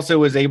 but also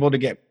was able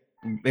to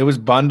it was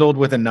bundled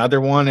with another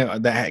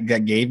one that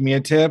gave me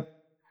a tip.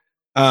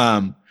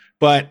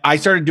 But I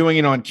started doing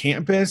it on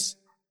campus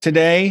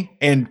today,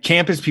 and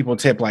campus people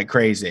tip like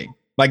crazy.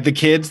 Like the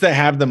kids that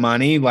have the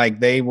money, like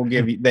they will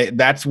give you,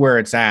 that's where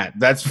it's at.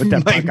 That's with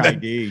that like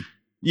ID.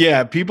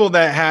 Yeah. People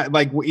that have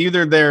like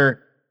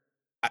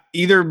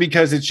either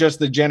because it's just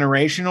the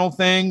generational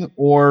thing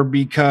or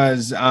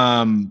because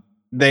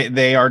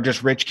they are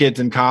just rich kids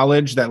in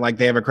college that like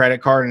they have a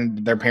credit card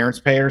and their parents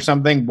pay or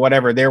something,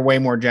 whatever. They're way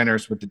more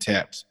generous with the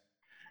tips.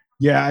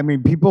 Yeah. I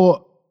mean,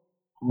 people,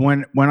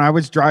 when I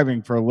was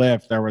driving for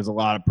Lyft, there was a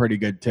lot of pretty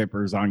good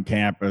tippers on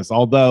campus.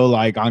 Although,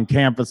 like on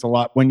campus, a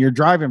lot when you're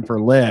driving for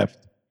Lyft,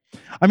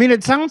 I mean,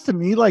 it sounds to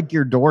me like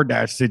your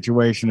DoorDash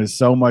situation is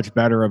so much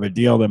better of a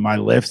deal than my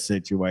Lyft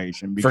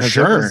situation. Because for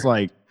sure, it's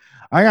like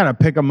I gotta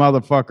pick a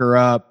motherfucker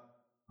up,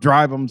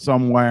 drive them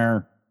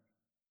somewhere,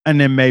 and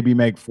then maybe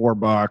make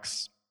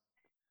 $4.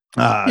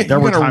 There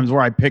were times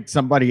where I picked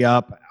somebody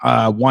up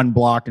 1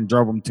 block and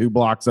drove them 2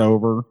 blocks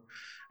over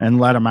and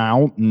let them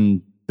out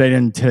and they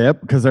didn't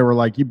tip because they were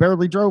like, you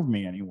barely drove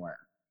me anywhere.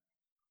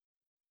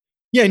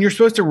 Yeah, and you're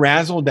supposed to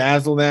razzle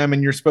dazzle them,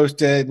 and you're supposed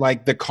to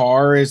like the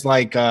car is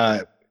like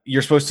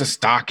you're supposed to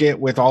stock it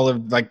with all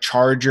of like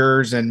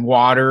chargers and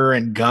water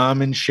and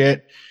gum and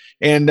shit.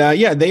 And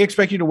yeah, they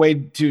expect you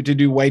to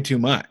do way too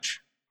much.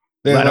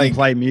 Let them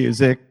play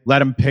music, let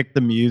them pick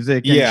the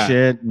music and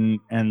shit,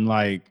 and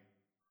like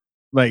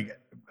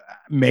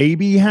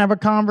maybe have a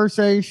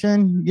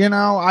conversation. You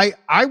know,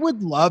 I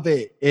would love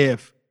it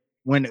if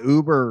when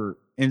Uber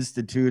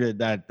instituted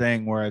that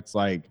thing where it's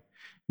like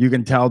you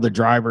can tell the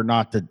driver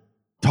not to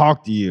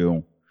talk to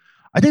you.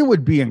 I think it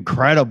would be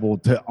incredible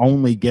to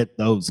only get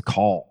those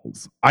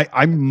calls.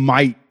 I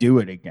might do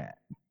it again.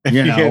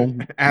 You know,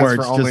 ask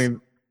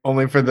for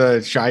only for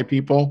the shy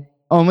people.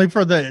 Only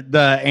for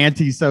the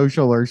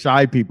antisocial or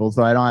shy people,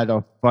 so I don't have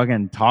to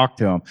fucking talk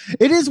to them.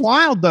 It is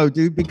wild though,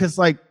 dude, because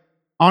like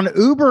on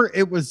Uber,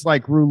 it was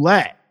like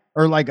roulette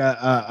or like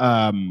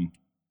a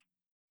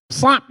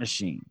slot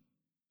machine.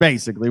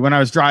 Basically, when I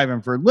was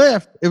driving for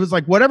Lyft, it was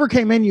like whatever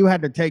came in, you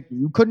had to take.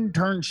 You couldn't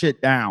turn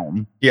shit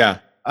down. Yeah.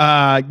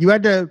 You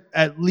had to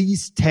at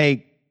least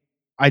take,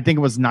 I think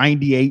it was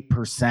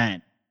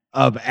 98%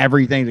 of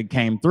everything that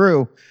came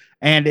through.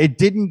 And it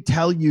didn't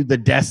tell you the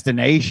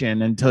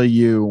destination until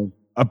you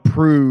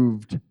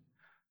approved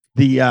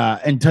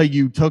until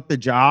you took the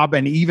job.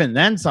 And even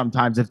then,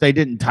 sometimes if they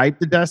didn't type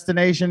the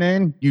destination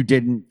in, you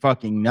didn't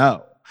fucking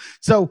know.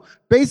 So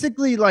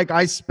basically, like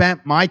I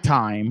spent my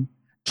time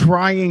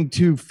trying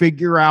to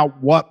figure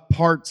out what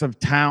parts of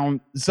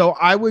town. So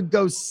I would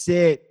go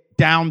sit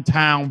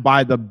downtown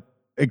by the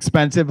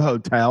expensive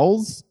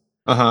hotels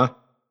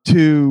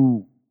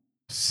to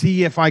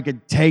see if I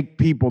could take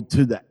people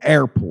to the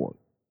airport.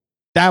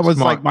 That was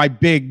like my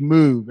big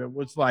move. It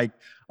was like,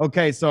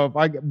 okay, so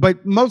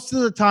but most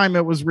of the time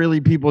it was really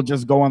people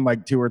just going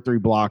like 2 or 3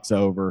 blocks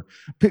over.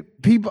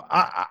 People,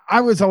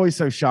 I was always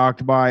so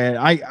shocked by it.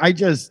 I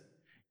just,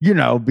 you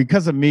know,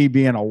 because of me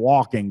being a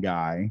walking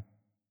guy.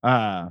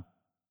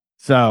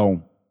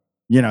 So,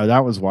 you know,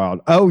 that was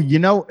wild. Oh, you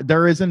know,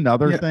 there is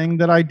another thing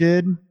that I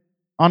did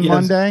on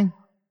Monday.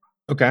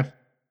 Okay.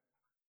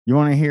 You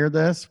want to hear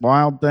this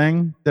wild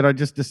thing that I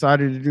just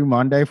decided to do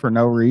Monday for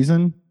no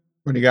reason?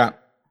 What do you got?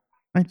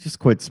 I just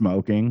quit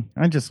smoking.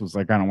 I just was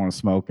like, I don't want to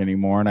smoke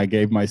anymore. And I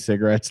gave my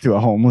cigarettes to a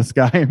homeless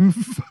guy and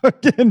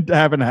fucking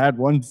haven't had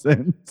one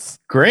since.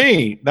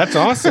 Great. That's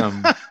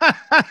awesome.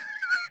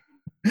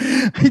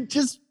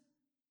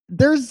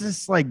 There's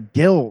this like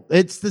guilt.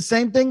 It's the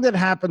same thing that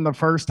happened the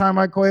first time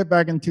I quit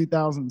back in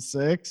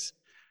 2006.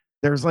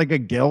 There's like a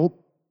guilt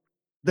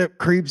that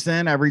creeps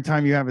in every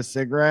time you have a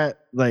cigarette.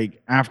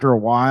 Like after a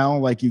while,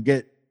 like you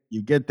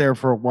get there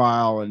for a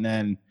while, and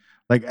then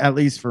like at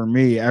least for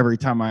me, every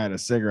time I had a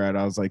cigarette,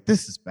 I was like,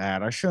 this is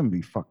bad. I shouldn't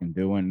be fucking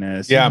doing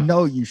this. Yeah. You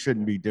know you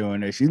shouldn't be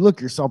doing this. You look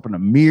yourself in a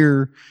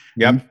mirror.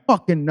 Yep. You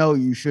fucking know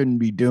you shouldn't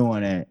be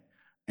doing it.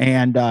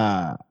 And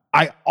I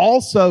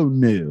also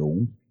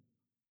knew,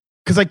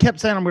 because I kept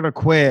saying I'm going to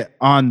quit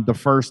on the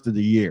first of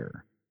the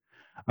year.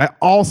 I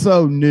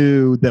also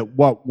knew that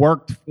what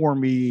worked for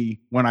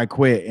me when I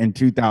quit in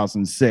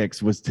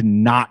 2006 was to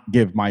not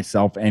give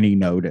myself any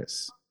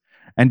notice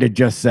and to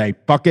just say,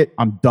 fuck it,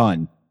 I'm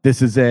done.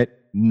 This is it.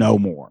 No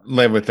more.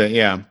 Live with it.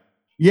 Yeah.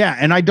 Yeah.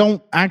 And I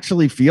don't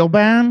actually feel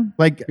bad.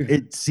 Like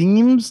it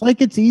seems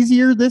like it's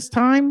easier this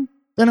time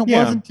than it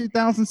was in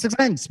 2006.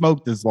 I hadn't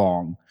smoked as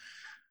long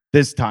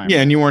this time.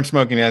 Yeah. And you weren't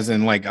smoking as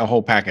in like a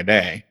whole pack a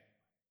day.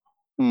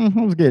 I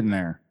was getting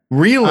there.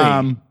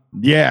 Really?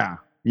 Yeah.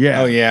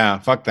 Yeah. Oh yeah.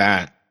 Fuck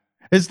that.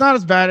 It's not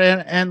as bad.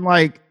 And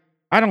like,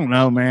 I don't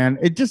know, man.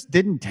 It just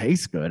didn't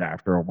taste good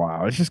after a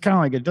while. It's just kind of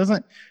like, it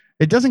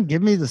doesn't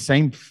give me the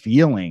same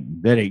feeling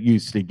that it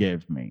used to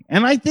give me.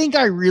 And I think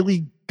I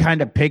really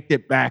kind of picked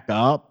it back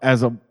up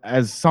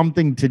as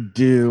something to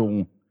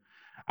do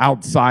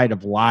outside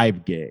of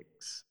live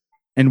gigs,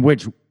 in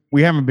which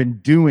we haven't been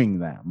doing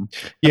them.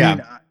 Yeah. I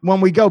mean, when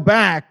we go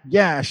back,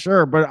 yeah,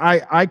 sure. But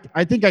I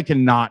think I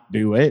can not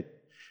do it,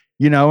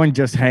 you know, and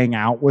just hang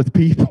out with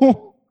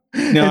people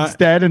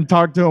instead and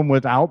talk to them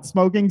without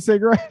smoking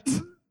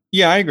cigarettes.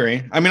 Yeah, I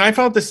agree. I mean, I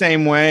felt the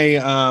same way.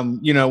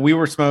 You know, we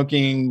were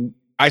smoking.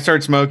 I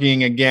started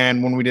smoking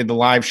again when we did the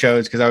live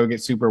shows because I would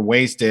get super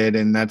wasted,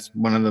 and that's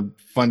one of the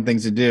fun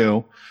things to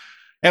do.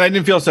 And I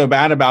didn't feel so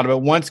bad about it. But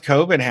once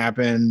COVID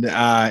happened,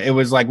 it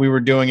was like we were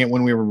doing it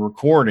when we were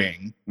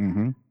recording.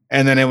 Mm-hmm.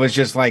 And then it was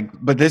just like,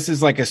 but this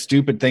is like a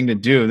stupid thing to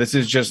do. This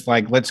is just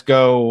like, let's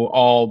go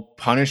all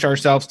punish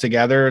ourselves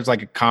together. It's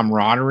like a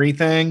camaraderie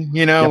thing,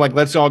 you know, like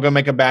let's all go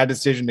make a bad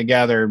decision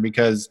together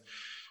because,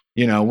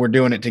 you know, we're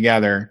doing it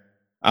together.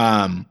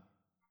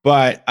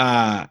 But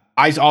I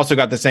also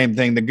got the same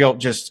thing. The guilt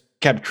just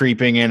kept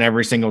creeping in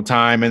every single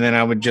time. And then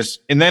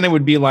and then it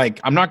would be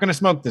like, I'm not going to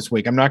smoke this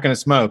week. I'm not going to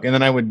smoke. And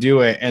then I would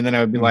do it. And then I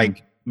would be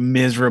like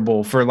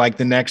miserable for like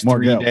the next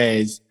 3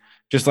 days.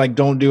 Just like,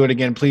 don't do it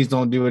again. Please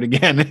don't do it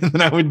again. And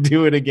then I would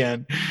do it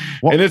again.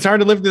 Well, and it's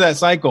hard to live through that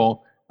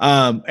cycle.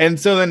 And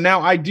so then now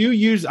I do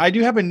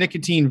have a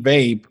nicotine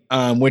vape,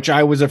 which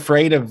I was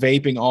afraid of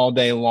vaping all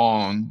day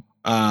long.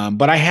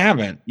 But I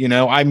haven't.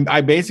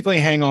 I basically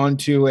hang on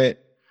to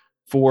it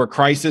for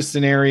crisis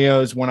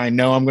scenarios when I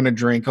know I'm going to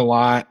drink a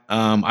lot.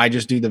 I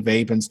just do the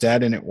vape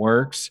instead, and it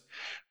works.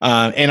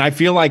 And I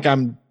feel like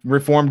I'm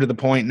reformed to the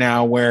point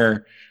now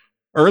where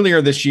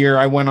earlier this year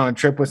I went on a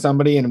trip with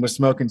somebody and was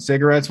smoking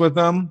cigarettes with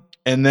them.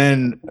 And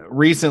then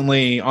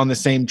recently on the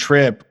same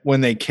trip,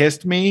 when they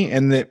kissed me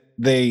and that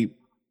they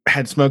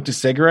had smoked a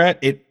cigarette,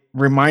 it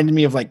reminded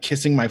me of like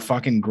kissing my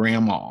fucking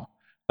grandma.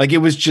 Like, it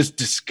was just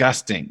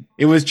disgusting.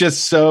 It was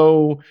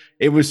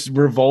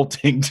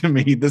revolting to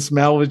me. The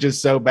smell was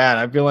just so bad.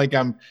 I feel like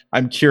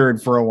I'm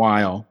cured for a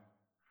while.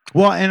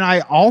 Well, and I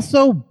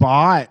also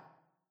bought,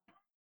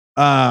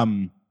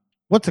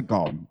 what's it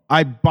called?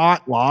 I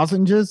bought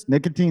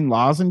nicotine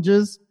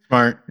lozenges.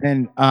 Smart.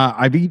 And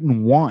I've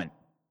eaten one,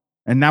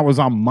 and that was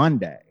on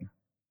Monday,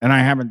 and I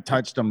haven't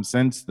touched them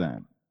since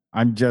then.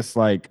 I'm just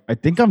like, I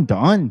think I'm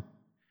done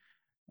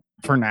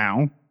for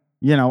now.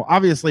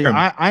 Obviously,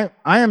 I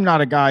am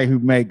not a guy who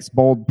makes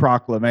bold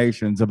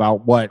proclamations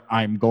about what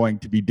I'm going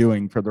to be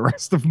doing for the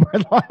rest of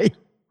my life,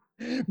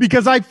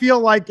 because I feel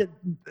like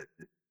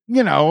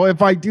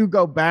if I do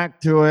go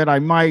back to it, I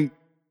might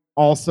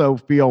also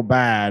feel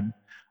bad.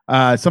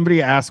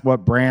 Somebody asked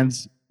what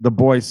brands the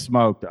boys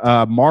smoked.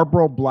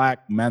 Marlboro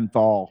Black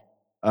Menthol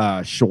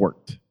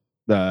Short,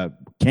 the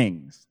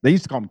Kings. They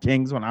used to call them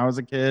Kings when I was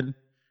a kid,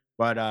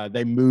 but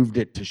they moved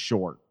it to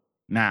Short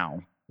now.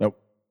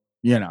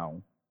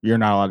 You're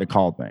not allowed to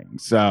call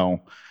things. So,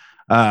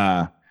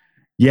 yeah,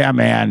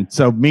 man.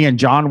 So me and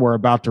John were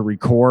about to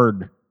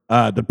record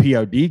the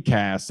POD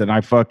cast, and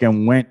I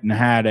fucking went and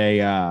had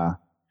I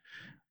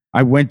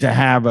went to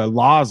have a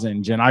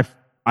lozenge, and I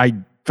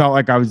felt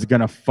like I was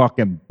gonna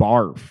fucking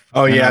barf.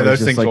 Oh yeah,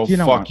 those things will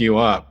fuck you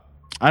up.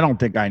 I don't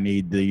think I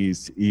need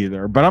these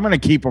either, but I'm gonna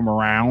keep them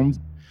around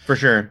for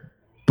sure.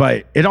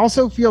 But it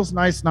also feels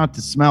nice not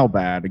to smell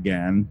bad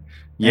again.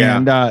 Yeah.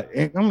 And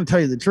I'm going to tell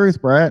you the truth,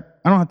 Brett.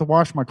 I don't have to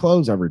wash my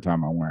clothes every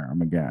time I wear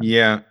them again.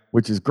 Yeah.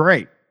 Which is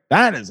great.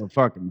 That is a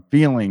fucking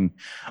feeling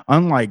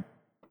unlike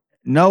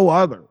no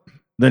other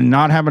than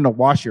not having to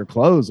wash your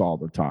clothes all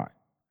the time.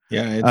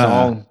 Yeah,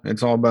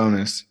 it's all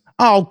bonus.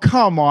 Oh,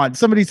 come on.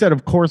 Somebody said,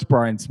 of course,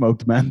 Brian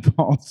smoked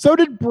menthol. So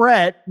did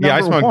Brett. Yeah,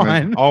 I smoked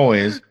menthol.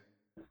 Always.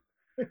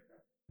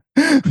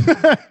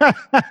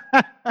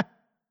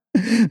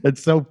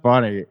 It's so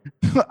funny.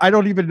 I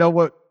don't even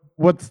know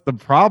what's the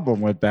problem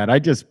with that. I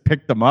just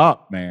picked them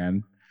up,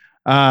 man.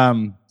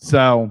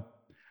 So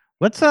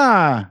let's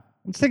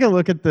take a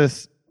look at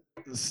this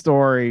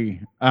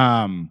story.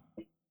 No.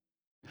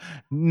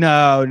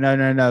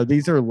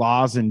 These are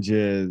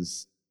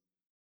lozenges.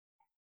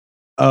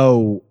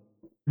 Oh,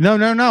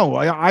 no.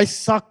 I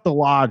sucked the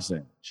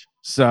lozenge,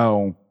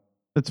 so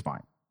that's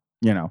fine.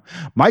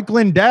 Mike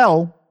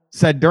Lindell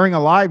said during a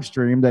live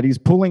stream that he's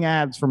pulling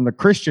ads from the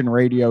Christian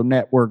radio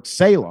network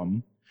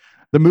Salem.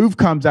 The move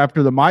comes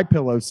after the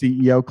MyPillow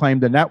CEO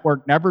claimed the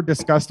network never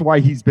discussed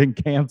why he's been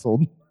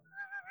canceled.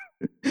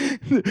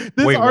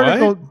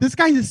 This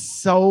guy is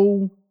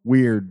so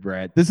weird,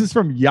 Brett. This is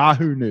from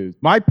Yahoo News.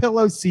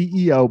 MyPillow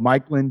CEO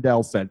Mike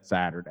Lindell said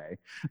Saturday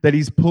that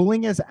he's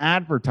pulling his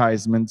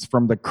advertisements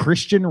from the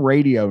Christian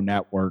radio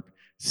network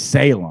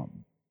Salem.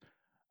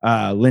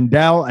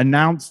 Lindell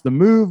announced the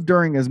move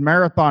during his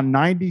marathon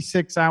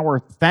 96-hour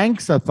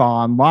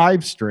Thanks-a-thon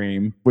live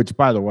stream, which,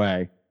 by the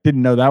way,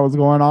 didn't know that was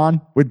going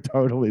on. Would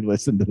totally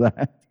listen to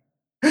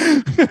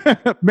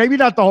that. Maybe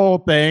not the whole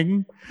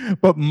thing,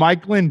 but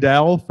Mike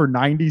Lindell for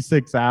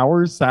 96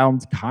 hours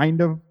sounds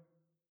kind of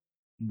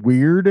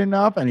weird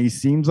enough, and he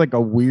seems like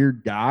a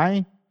weird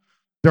guy.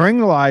 During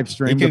the live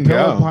stream, the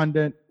Pillow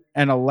pundit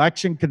and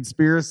election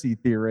conspiracy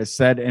theorist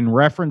said in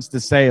reference to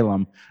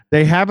Salem,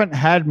 they haven't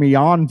had me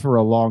on for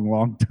a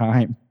long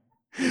time.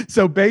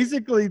 So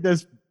basically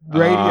this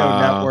radio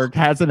network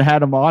hasn't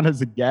had him on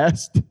as a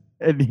guest,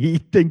 and he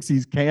thinks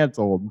he's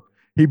canceled.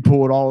 He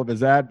pulled all of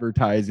his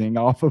advertising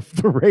off of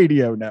the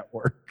radio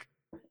network.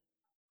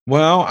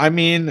 Well, I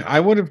mean, I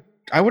would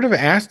have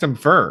asked him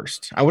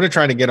first. I would have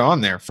tried to get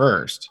on there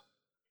first.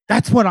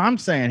 That's what I'm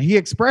saying. He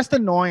expressed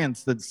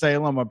annoyance that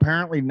Salem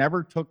apparently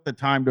never took the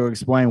time to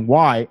explain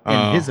why,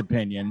 in his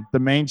opinion, the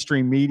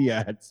mainstream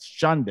media had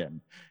shunned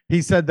him.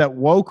 He said that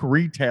woke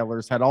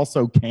retailers had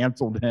also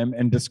canceled him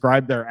and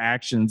described their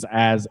actions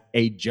as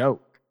a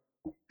joke.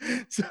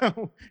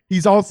 So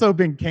he's also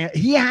been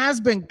he has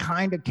been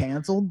kind of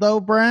canceled, though,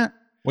 Brent.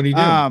 What do you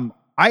do?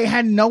 I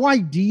had no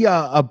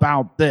idea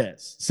about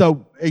this.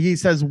 So he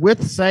says,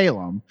 with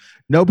Salem,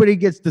 nobody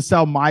gets to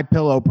sell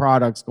MyPillow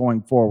products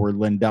going forward,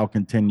 Lindell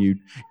continued.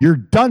 You're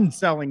done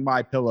selling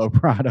MyPillow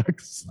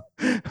products.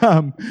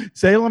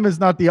 Salem is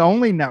not the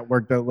only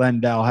network that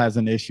Lindell has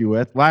an issue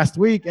with. Last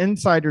week,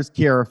 Insider's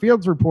Kiara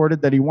Fields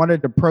reported that he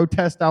wanted to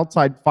protest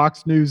outside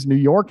Fox News New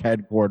York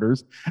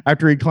headquarters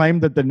after he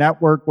claimed that the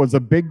network was a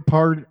big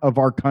part of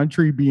our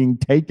country being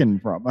taken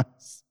from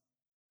us.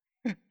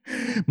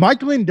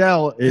 Mike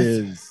Lindell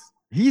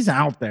he's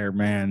out there,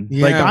 man.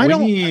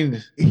 Yeah,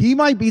 he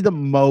might be the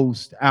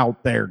most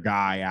out there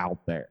guy out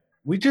there.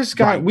 We just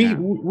got,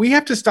 we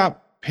have to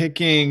stop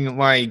picking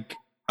like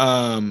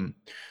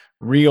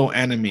real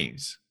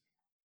enemies.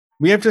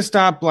 We have to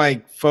stop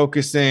like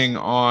focusing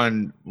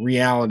on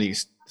reality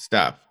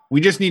stuff. We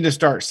just need to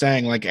start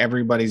saying like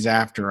everybody's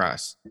after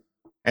us.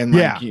 And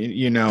like,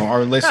 you know,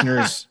 our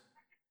listeners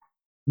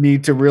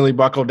need to really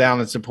buckle down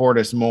and support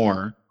us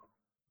more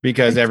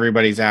because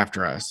everybody's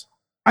after us.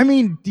 I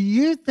mean, do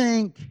you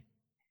think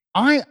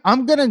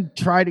I'm going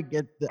to try to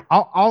get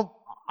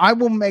I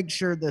will make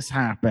sure this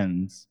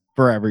happens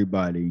for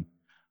everybody.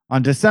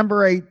 On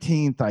December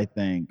 18th, I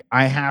think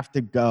I have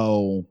to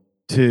go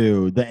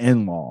to the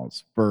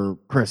in-laws for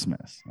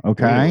Christmas.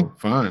 Okay. Ooh,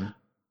 fun.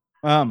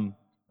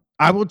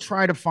 I will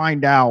try to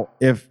find out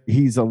if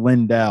he's a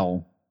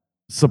Lindell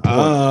supporter.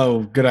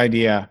 Oh, good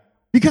idea.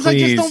 Because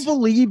Please. I just don't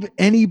believe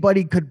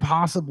anybody could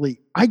possibly.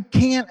 I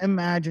can't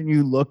imagine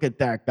you look at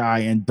that guy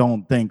and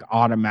don't think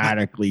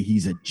automatically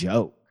he's a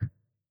joke.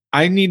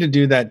 I need to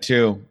do that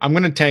too. I'm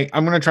gonna try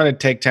to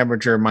take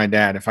temperature of my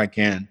dad if I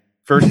can.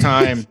 First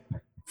time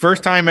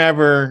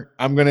ever.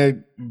 I'm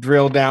gonna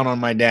drill down on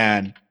my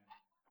dad.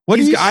 What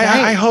do you say?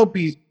 I hope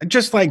he's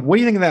just like. What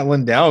do you think of that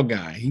Lindell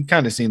guy? He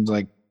kind of seems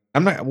like.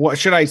 I'm not. What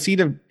should I see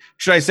to?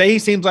 Should I say he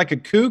seems like a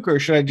kook, or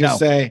should I just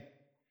say?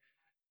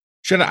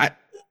 Should I?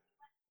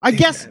 I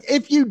guess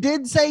if you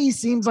did say he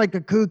seems like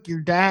a kook,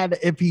 your dad,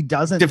 if he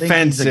doesn't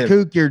defensive. think he's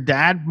a kook, your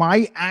dad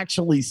might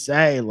actually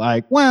say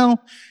like,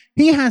 well,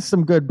 he has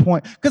some good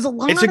point. Because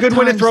it's a good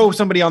way to throw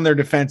somebody on their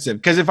defensive.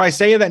 Because if I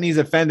say that and he's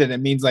offended, it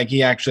means like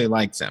he actually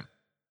likes him.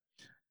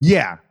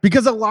 Yeah,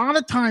 because a lot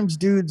of times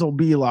dudes will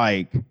be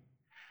like,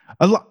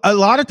 a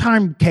lot of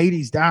time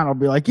Katie's dad will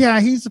be like, yeah,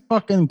 he's a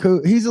fucking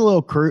kook. He's a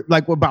little crude,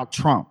 like about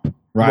Trump.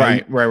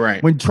 Right.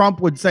 When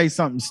Trump would say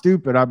something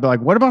stupid, I'd be like,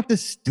 what about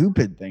this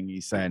stupid thing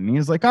he said? And he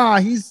was like,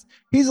 he's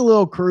a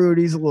little crude.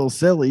 He's a little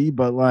silly,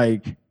 but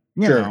like,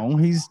 you know,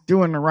 he's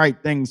doing the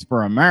right things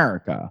for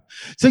America.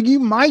 So you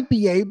might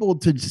be able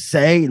to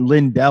say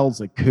Lindell's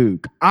a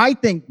kook. I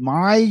think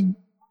my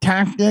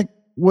tactic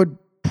would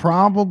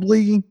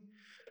probably,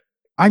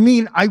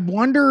 I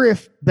wonder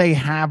if they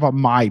have a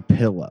My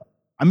Pillow.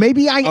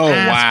 Maybe I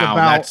ask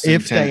about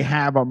if they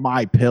have a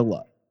My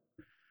Pillow.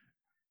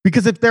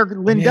 Because if they're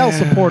Lindell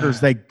supporters,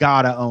 they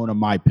gotta own a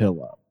My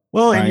Pillow.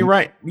 Well, and you're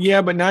right.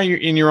 Yeah, but now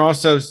you're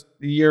also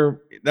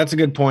that's a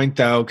good point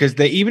though, because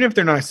even if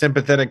they're not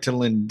sympathetic to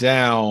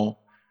Lindell,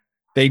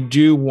 they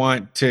do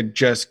want to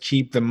just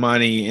keep the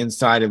money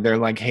inside of their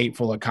like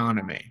hateful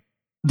economy.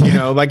 You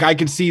know, like I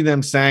could see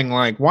them saying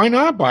like, why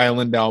not buy a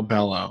Lindell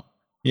pillow?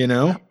 You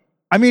know?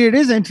 I mean, it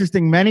is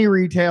interesting. Many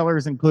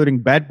retailers, including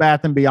Bed Bath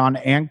 & Beyond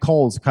and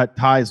Kohl's, cut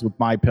ties with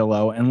My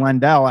Pillow and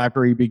Lindell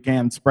after he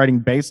began spreading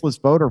baseless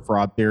voter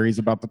fraud theories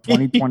about the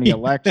 2020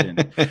 election,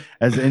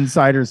 as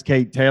Insider's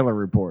Kate Taylor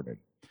reported.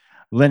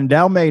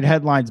 Lindell made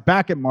headlines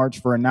back in March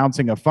for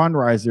announcing a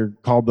fundraiser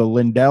called the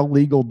Lindell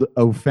Legal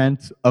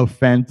Offense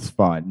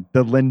Fund,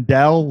 the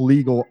Lindell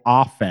Legal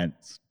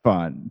Offense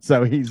Fund.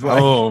 So he's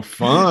like, oh,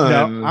 fun.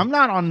 No, I'm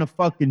not on the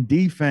fucking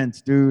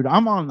defense, dude.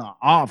 I'm on the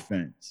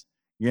offense.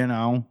 You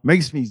know,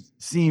 makes me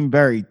seem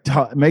very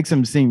tough, makes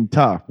him seem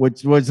tough,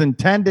 which was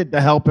intended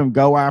to help him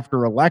go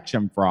after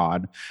election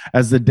fraud,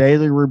 as the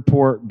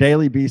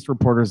Daily Beast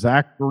reporter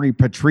Zachary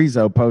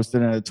Patrizio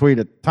posted in a tweet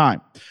at the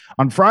time.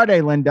 On Friday,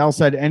 Lindell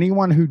said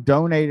anyone who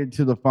donated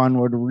to the fund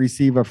would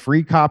receive a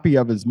free copy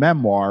of his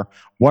memoir,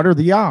 What Are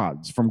the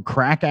Odds? From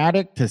Crack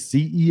Addict to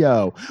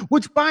CEO,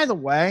 which, by the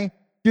way,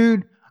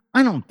 dude,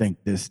 I don't think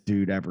this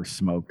dude ever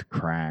smoked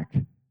crack.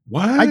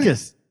 What?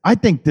 I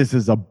think this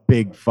is a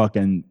big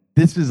fucking...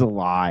 This is a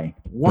lie.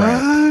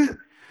 What?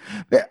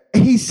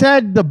 He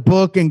said the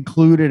book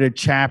included a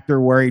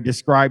chapter where he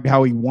described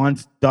how he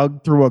once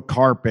dug through a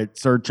carpet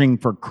searching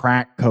for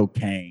crack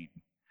cocaine.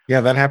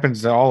 Yeah, that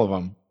happens to all of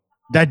them.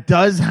 That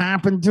does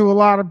happen to a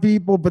lot of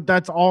people, but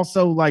that's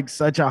also like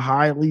such a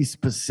highly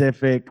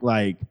specific,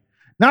 like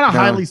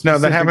highly specific. No,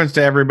 that happens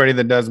to everybody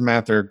that does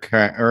meth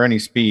or any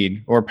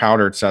speed or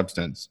powdered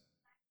substance.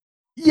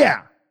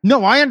 Yeah.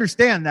 No, I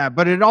understand that,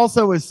 but it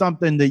also is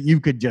something that you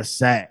could just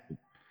say.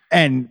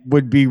 And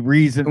would be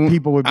reason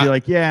people would be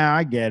like, yeah,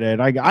 I get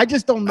it. I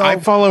just don't know. I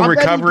follow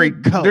recovery.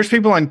 There's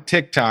people on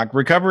TikTok.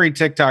 Recovery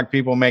TikTok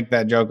people make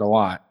that joke a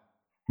lot.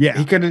 Yeah.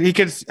 He could,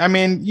 I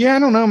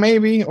don't know,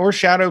 maybe, or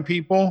shadow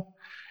people.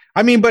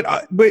 I mean,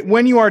 but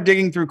when you are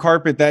digging through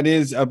carpet, that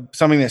is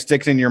something that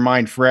sticks in your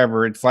mind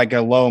forever. It's like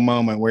a low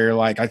moment where you're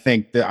like, I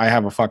think that I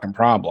have a fucking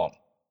problem.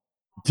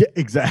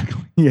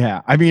 Exactly.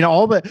 Yeah. I mean,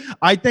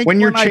 I think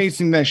when you're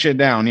chasing that shit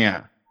down.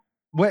 Yeah.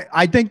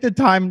 I think the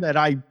time that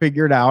I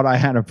figured out I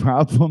had a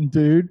problem,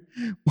 dude,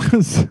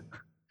 was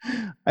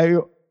I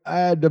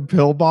had the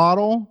pill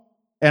bottle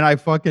and I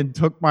fucking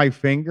took my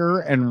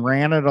finger and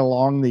ran it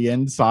along the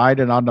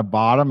inside and on the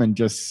bottom and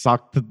just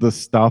sucked the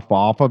stuff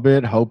off of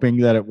it, hoping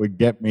that it would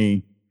get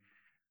me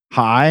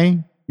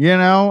high, you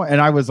know? And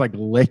I was like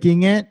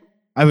licking it.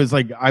 I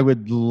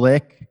would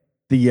lick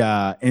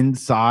the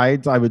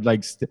insides. I would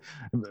like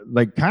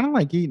kind of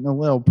like eating a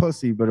little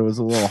pussy, but it was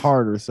a little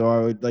harder. So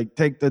I would like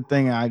take the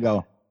thing and I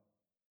go,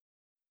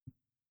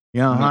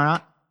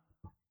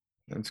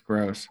 that's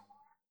gross.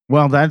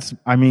 Well,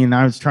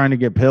 I was trying to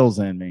get pills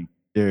in me.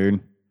 dude.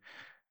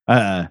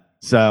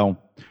 So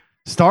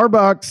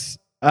Starbucks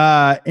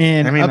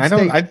in I mean,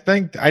 upstate,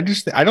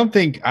 I don't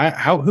think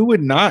who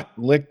would not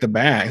lick the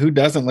bag? Who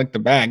doesn't lick the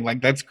bag?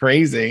 Like that's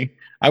crazy.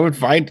 I would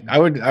fight. I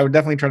would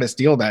definitely try to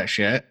steal that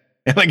shit.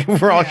 Like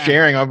if we're all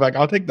sharing, I'll be like,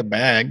 I'll take the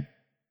bag.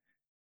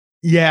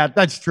 Yeah,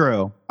 that's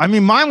true. I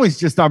mean, mine was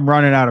just I'm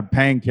running out of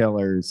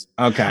painkillers.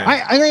 Okay.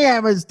 I think I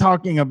was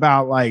talking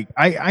about like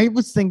I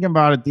was thinking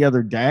about it the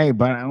other day,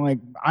 but I'm like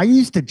I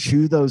used to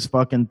chew those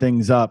fucking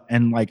things up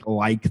and like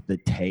the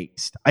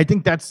taste. I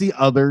think that's the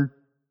other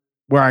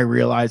where I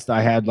realized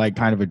I had like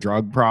kind of a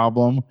drug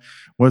problem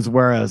was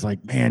where I was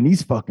like, man,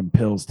 these fucking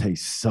pills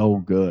taste so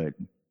good.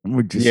 I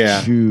would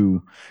just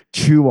chew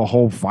a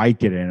whole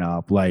Vicodin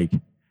up like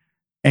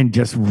and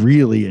just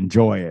really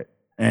enjoy it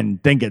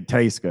and think it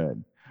tastes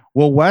good.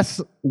 Well,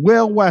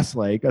 Will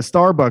Westlake, a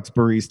Starbucks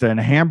barista in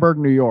Hamburg,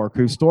 New York,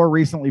 whose store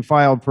recently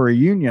filed for a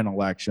union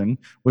election,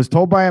 was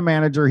told by a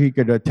manager he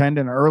could attend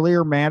an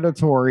earlier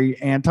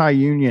mandatory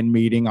anti-union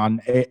meeting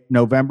on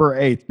November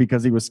 8th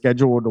because he was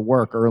scheduled to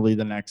work early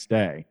the next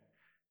day.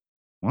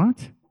 What?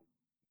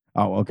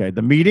 Oh, okay.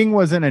 The meeting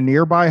was in a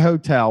nearby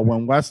hotel.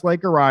 When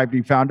Westlake arrived,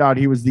 he found out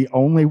he was the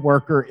only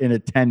worker in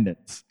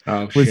attendance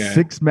with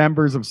 6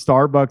 members of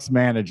Starbucks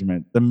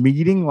management. The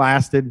meeting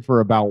lasted for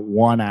about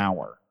 1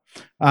 hour.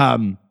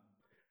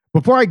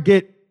 Before I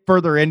get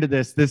further into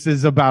this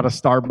is about a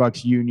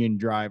Starbucks union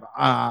drive.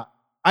 I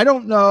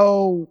don't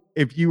know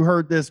if you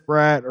heard this,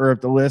 Brett, or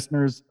if the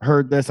listeners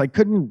heard this. I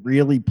couldn't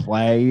really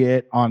play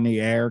it on the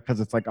air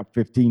because it's like a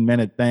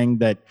 15-minute thing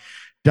that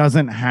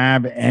doesn't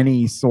have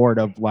any sort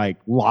of like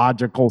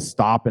logical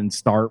stop and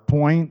start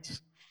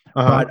points.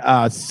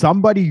 But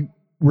somebody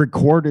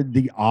recorded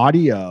the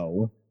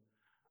audio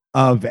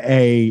of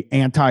a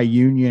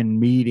anti-union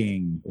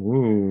meeting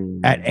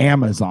at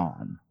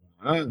Amazon.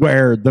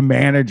 Where the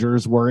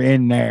managers were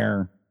in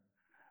there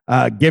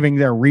giving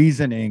their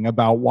reasoning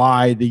about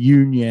why the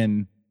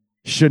union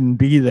shouldn't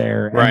be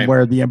there and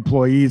where the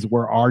employees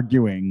were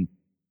arguing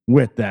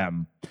with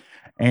them.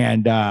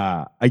 And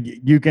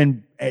you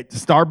can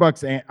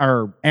Starbucks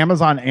or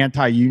Amazon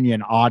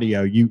anti-union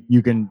audio,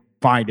 you can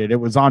find it. It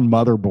was on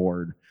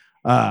Motherboard.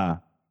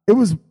 It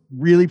was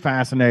really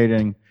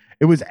fascinating.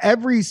 It was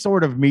every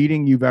sort of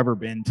meeting you've ever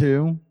been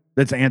to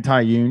that's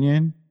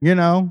anti-union, you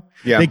know?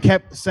 Yeah. They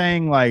kept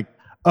saying like,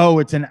 oh,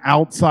 it's an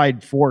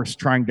outside force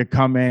trying to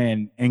come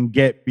in and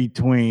get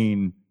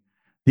between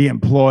the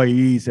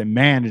employees and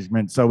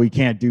management so we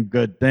can't do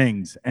good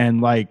things.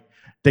 And like,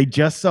 they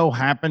just so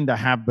happened to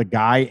have the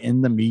guy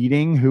in the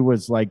meeting who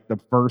was like the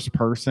first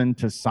person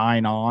to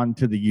sign on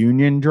to the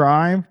union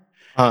drive.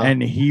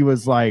 And he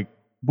was like,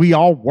 we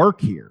all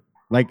work here.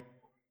 Like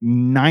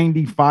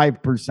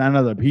 95%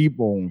 of the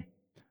people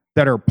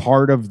that are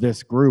part of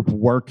this group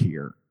work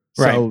here.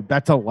 So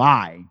that's a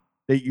lie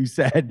that you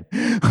said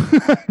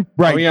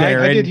right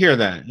there. I did hear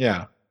that.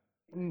 Yeah.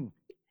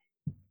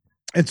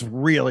 It's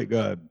really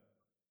good.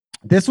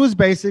 This was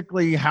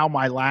basically how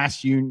my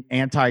last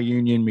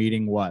anti-union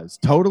meeting was.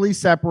 Totally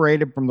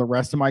separated from the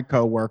rest of my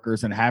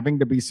coworkers and having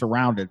to be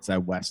surrounded,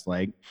 said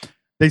Westlake.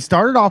 They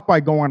started off by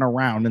going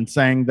around and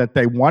saying that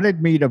they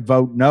wanted me to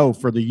vote no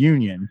for the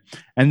union.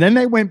 And then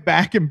they went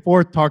back and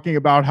forth talking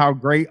about how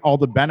great all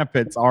the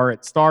benefits are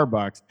at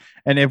Starbucks.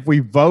 And if we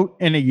vote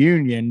in a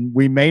union,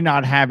 we may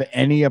not have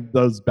any of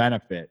those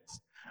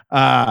benefits.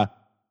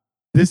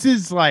 This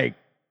is like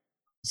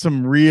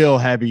some real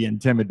heavy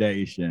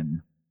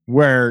intimidation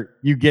where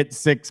you get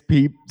 6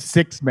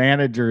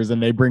 managers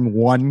and they bring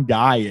one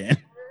guy in.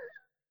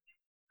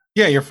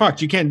 Yeah, you're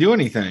fucked. You can't do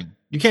anything.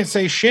 You can't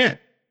say shit.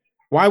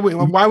 Why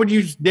would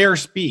you dare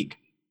speak?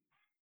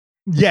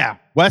 Yeah.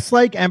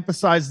 Westlake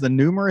emphasized the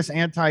numerous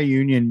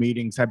anti-union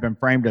meetings have been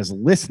framed as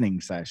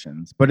listening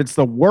sessions, but it's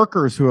the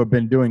workers who have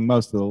been doing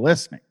most of the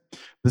listening.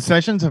 The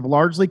sessions have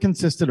largely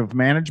consisted of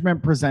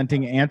management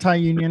presenting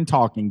anti-union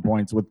talking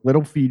points with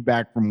little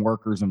feedback from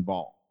workers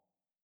involved.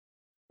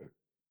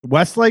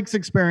 Westlake's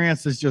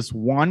experience is just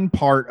one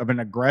part of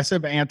an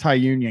aggressive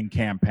anti-union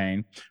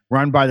campaign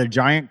run by the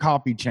giant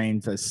coffee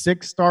chains as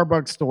 6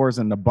 Starbucks stores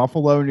in the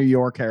Buffalo, New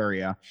York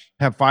area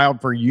have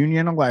filed for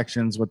union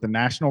elections with the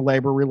National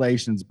Labor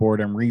Relations Board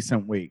in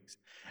recent weeks.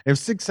 If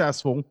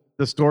successful,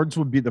 the stores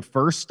would be the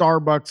first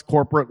Starbucks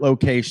corporate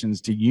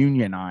locations to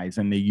unionize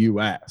in the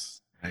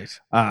U.S. Nice.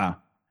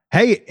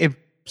 Hey, if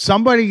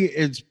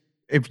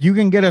you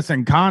can get us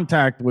in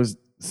contact with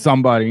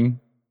somebody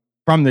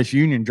from this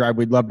union drive,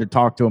 we'd love to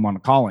talk to them on a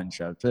call-in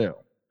show too.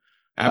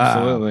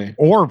 Absolutely.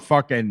 Or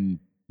fucking,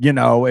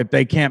 if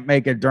they can't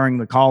make it during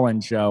the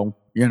call-in show,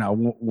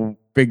 we'll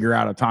figure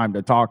out a time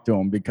to talk to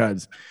them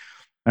because,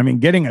 I mean,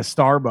 getting a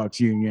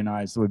Starbucks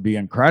unionized would be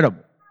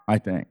incredible. I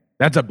think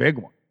that's a big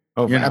one.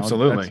 Oh,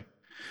 absolutely.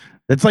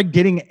 That's like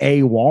getting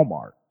a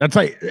Walmart. That's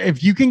like,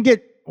 if you can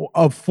get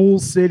a full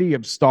city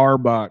of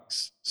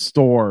Starbucks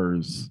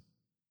stores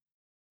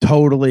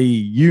totally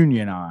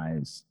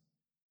unionized,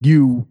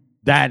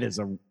 that is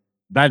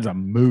a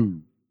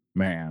move,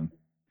 man.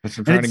 That's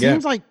what I'm trying to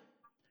get.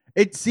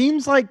 It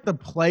seems like the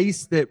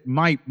place that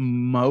might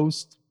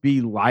most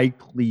be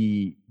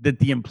likely that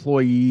the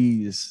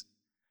employees,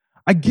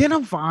 I get a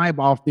vibe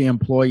off the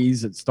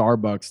employees at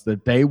Starbucks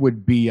that they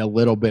would be a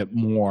little bit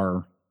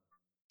more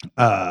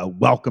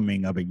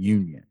welcoming of a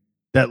union.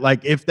 That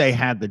like if they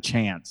had the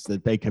chance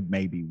that they could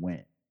maybe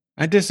win.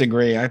 I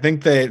disagree. I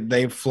think that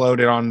they've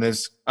floated on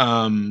this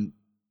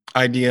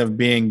idea of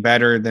being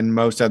better than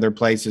most other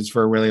places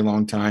for a really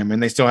long time,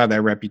 and they still have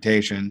that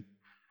reputation.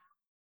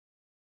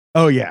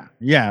 Oh yeah,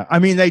 yeah. I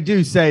mean, they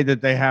do say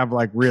that they have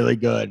like really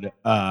good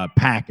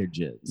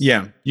packages.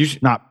 Yeah, you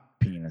should not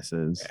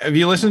penises. If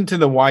you listen to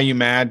the Why You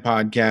Mad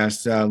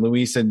podcast,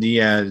 Luisa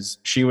Diaz,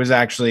 she was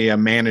actually a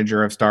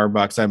manager of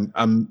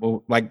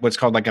Starbucks, like what's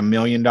called like $1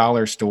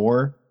 million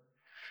store.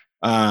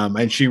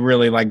 And she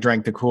really like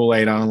drank the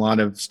Kool-Aid on a lot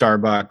of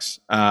Starbucks,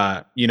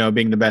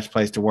 being the best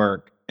place to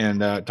work, and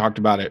talked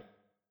about it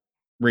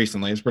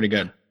recently. It's pretty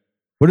good.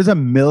 What is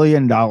 $1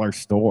 million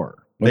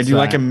store? They do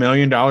like $1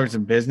 million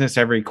of business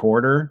every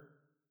quarter.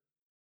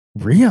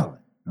 Really?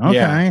 Okay.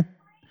 Yeah.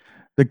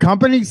 The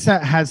company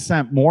has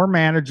sent more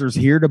managers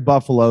here to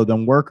Buffalo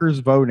than workers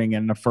voting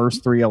in the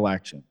first 3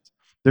 elections.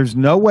 There's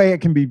no way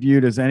it can be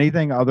viewed as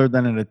anything other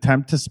than an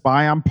attempt to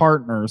spy on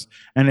partners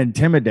and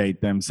intimidate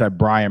them, said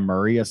Brian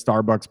Murray, a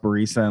Starbucks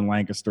barista in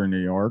Lancaster,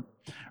 New York.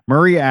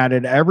 Murray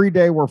added, every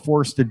day we're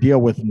forced to deal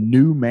with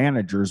new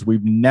managers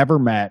we've never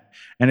met,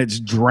 and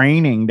it's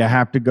draining to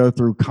have to go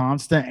through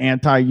constant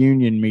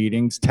anti-union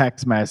meetings,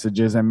 text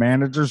messages, and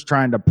managers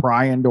trying to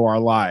pry into our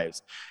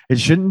lives. It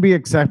shouldn't be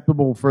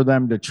acceptable for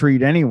them to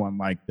treat anyone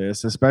like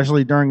this,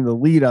 especially during the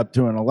lead up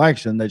to an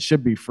election that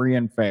should be free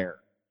and fair.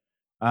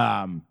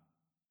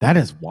 That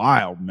is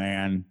wild,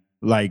 man.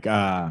 Like,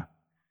 the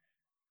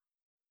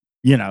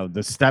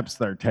steps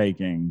they're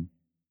taking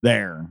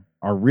there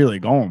are really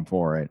going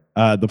for it.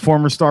 The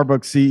former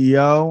Starbucks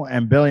CEO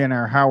and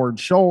billionaire Howard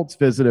Schultz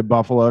visited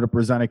Buffalo to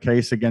present a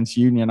case against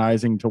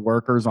unionizing to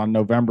workers on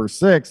November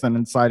 6th and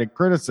incited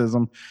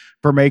criticism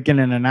for making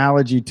an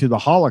analogy to the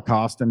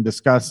Holocaust and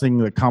discussing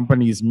the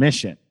company's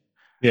mission.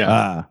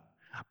 Yeah.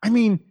 I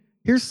mean,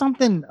 here's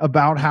something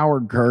about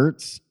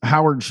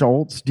Howard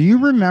Schultz. Do you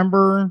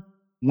remember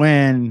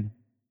when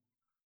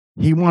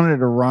he wanted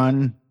to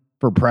run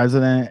for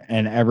president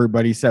and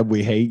everybody said,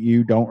 we hate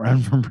you, don't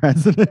run for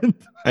president?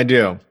 I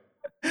do.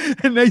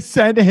 And they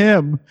sent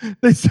him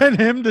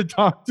to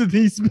talk to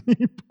these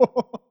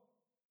people.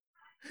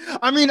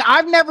 I mean,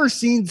 I've never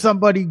seen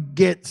somebody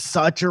get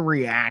such a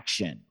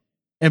reaction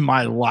in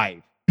my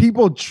life.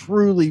 People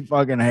truly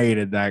fucking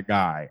hated that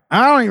guy.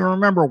 I don't even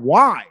remember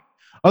why,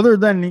 other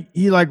than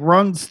he like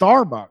runs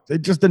Starbucks.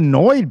 It just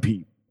annoyed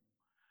people.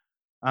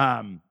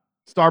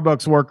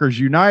 Starbucks Workers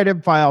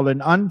United filed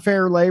an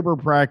unfair labor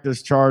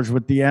practice charge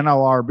with the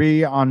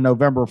NLRB on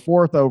November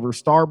 4th over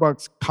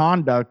Starbucks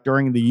conduct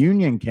during the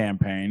union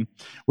campaign,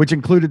 which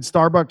included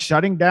Starbucks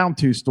shutting down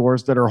 2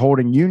 stores that are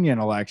holding union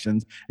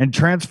elections and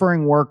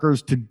transferring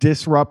workers to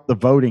disrupt the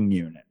voting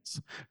units.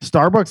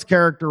 Starbucks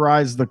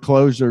characterized the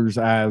closures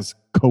as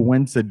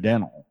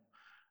coincidental.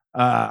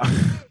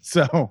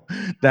 So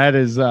that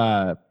is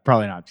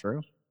probably not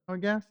true, I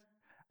guess.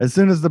 As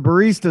soon as the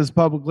baristas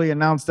publicly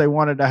announced they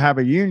wanted to have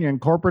a union,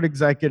 corporate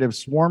executives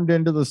swarmed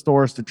into the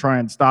stores to try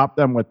and stop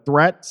them with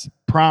threats,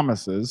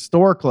 promises,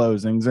 store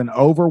closings, and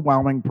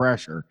overwhelming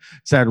pressure,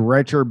 said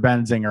Richard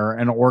Benzinger,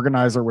 an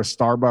organizer with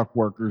Starbucks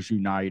Workers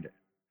United.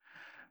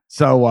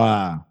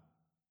 So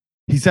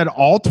he said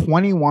all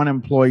 21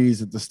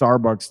 employees at the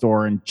Starbucks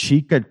store in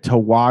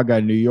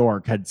Cheektowaga, New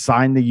York, had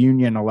signed the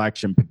union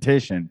election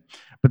petition,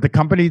 but the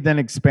company then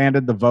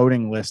expanded the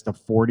voting list to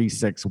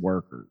 46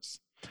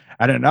 workers.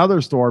 At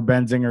another store,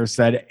 Benzinger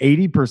said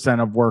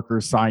 80% of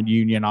workers signed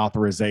union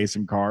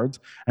authorization cards,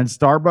 and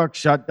Starbucks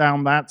shut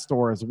down that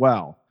store as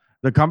well.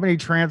 The company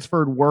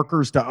transferred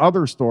workers to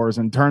other stores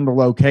and turned the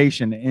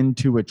location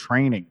into a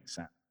training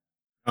center.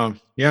 Oh,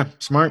 yeah,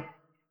 smart.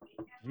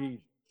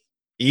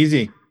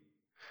 Easy.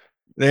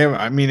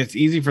 It's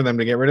easy for them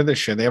to get rid of this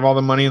shit. They have all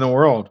the money in the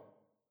world.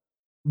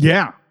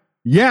 Yeah.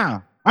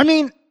 Yeah. I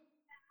mean,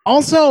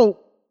 also,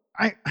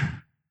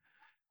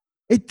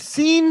 it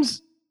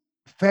seems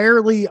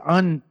fairly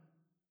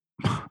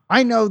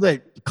I know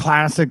that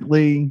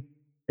classically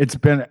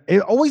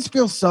it always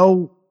feels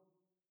so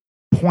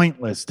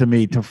pointless to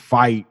me to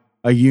fight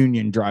a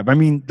union drive. I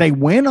mean, they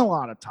win a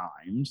lot of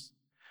times,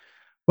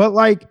 but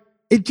like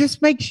it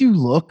just makes you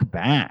look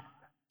bad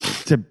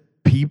to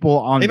people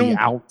on the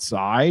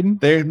outside.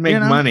 They make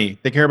money.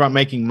 They care about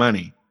making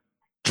money.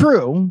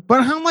 True,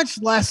 but how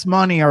much less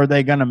money are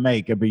they going to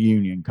make if a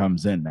union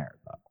comes in there?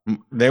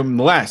 They're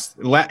less.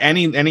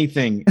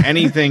 Anything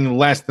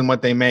less than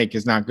what they make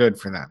is not good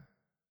for them.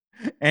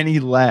 Any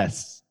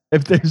less.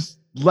 If there's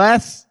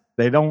less,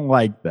 they don't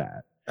like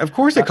that. Of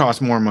course, it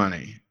costs more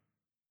money.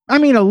 I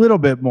mean, a little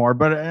bit more,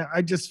 but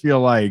I just feel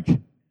like,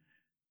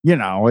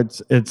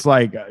 it's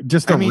like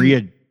just a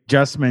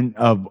readjustment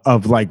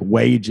of like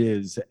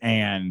wages,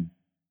 and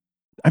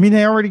I mean,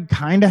 they already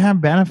kind of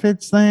have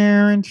benefits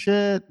there and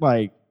shit.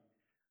 Like,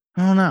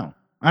 I don't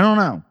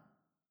know.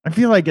 I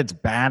feel like it's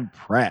bad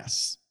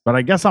press but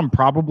I guess I'm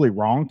probably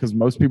wrong because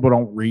most people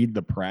don't read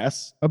the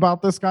press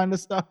about this kind of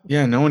stuff.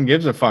 Yeah, no one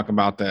gives a fuck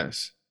about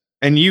this.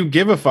 And you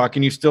give a fuck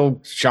and you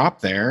still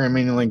shop there. I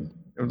mean, like,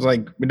 it was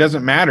like, it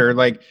doesn't matter.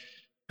 Like,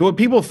 what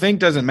people think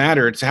doesn't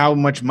matter. It's how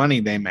much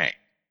money they make.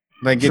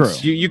 Like,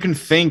 it's you can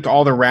think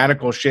all the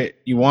radical shit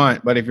you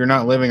want, but if you're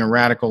not living a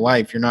radical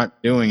life, you're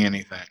not doing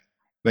anything.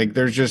 Like,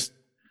 there's just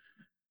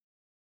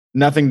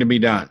nothing to be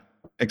done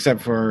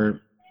except for,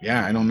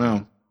 yeah, I don't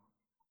know.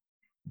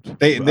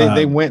 They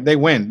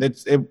win.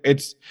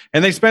 It's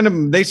and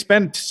they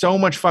spend so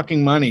much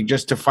fucking money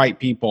just to fight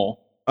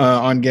people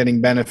on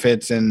getting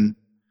benefits and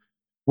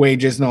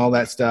wages and all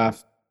that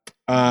stuff.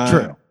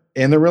 True.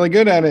 And they're really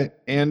good at it,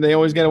 and they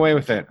always get away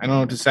with it. I don't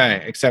know what to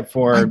say except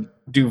for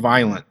do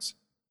violence.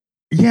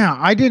 Yeah,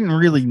 I didn't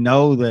really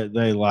know that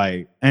they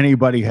like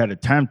anybody had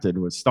attempted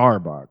with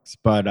Starbucks.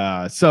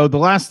 But so the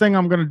last thing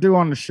I'm going to do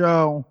on the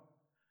show,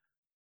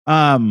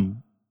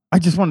 I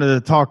just wanted to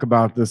talk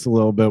about this a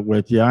little bit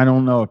with you. I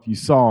don't know if you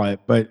saw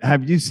it, but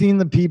have you seen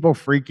the people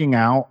freaking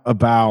out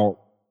about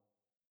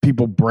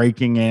people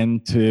breaking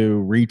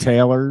into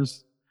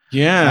retailers?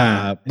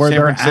 Yeah, where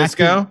San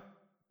Francisco.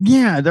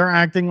 They're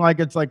acting like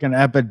it's like an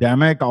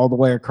epidemic all the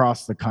way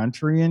across the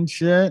country and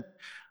shit.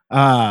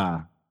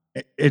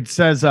 It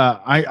says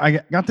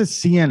I got this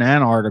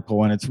CNN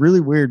article, and it's really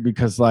weird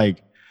because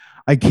like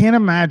I can't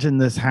imagine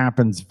this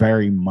happens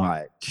very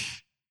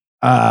much.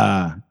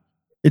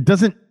 It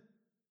doesn't.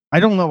 I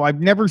don't know. I've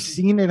never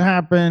seen it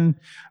happen.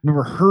 I've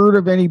never heard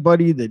of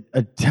anybody that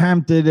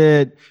attempted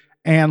it,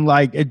 and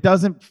like it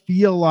doesn't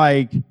feel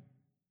like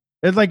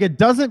it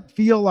doesn't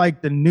feel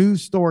like the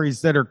news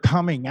stories that are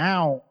coming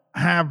out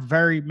have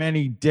very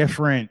many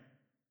different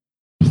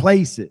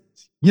places.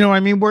 You know what I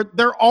mean? Where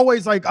they're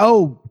always like,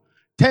 oh,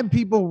 10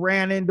 people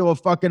ran into a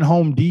fucking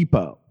Home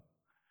Depot.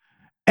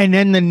 And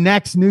then the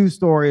next news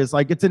story is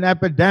like, it's an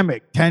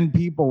epidemic. 10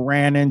 people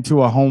ran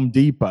into a Home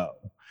Depot.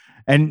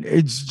 And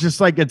it's just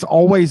like, it's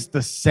always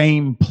the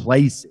same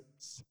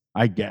places,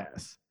 I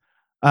guess.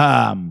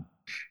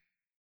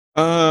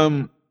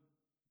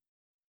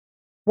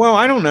 Well,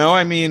 I don't know.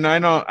 I mean,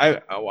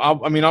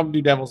 I'll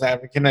do devil's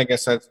advocate. I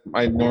guess that's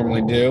I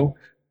normally do.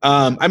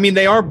 I mean,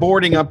 they are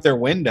boarding up their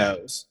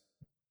windows,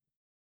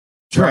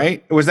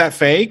 right? Was that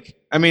fake?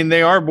 I mean,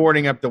 they are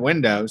boarding up the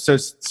windows,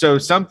 so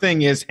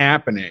something is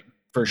happening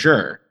for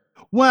sure.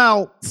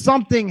 Well,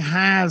 something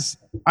has.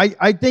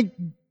 I think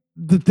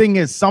the thing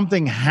is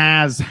something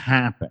has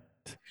happened.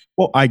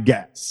 Well, I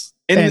guess.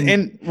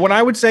 And what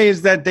I would say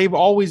is that they've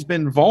always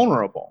been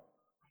vulnerable.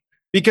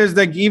 Because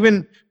like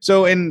even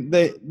so in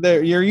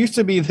there used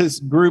to be this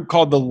group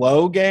called the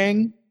Low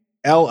Gang,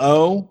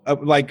 LO,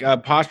 like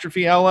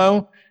apostrophe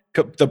LO,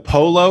 the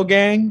Polo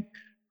Gang.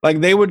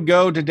 Like they would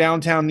go to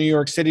downtown New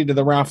York City to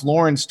the Ralph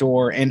Lauren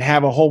store and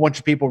have a whole bunch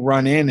of people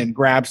run in and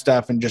grab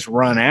stuff and just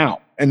run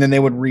out. And then they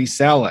would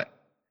resell it.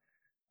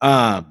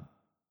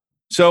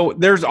 So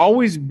there's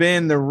always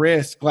been the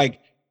risk, like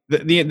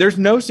there's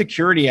no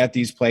security at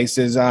these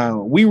places.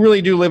 We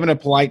really do live in a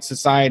polite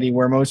society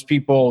where most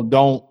people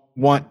don't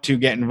want to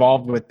get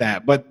involved with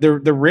that, but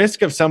the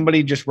risk of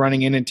somebody just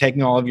running in and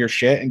taking all of your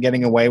shit and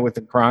getting away with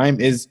the crime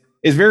is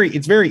very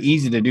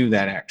easy to do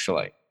that.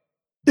 Actually,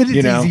 it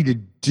is easy to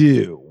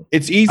do.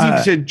 It's easy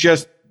to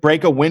just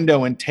break a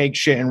window and take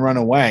shit and run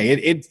away.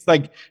 It's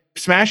like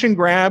smash and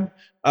grab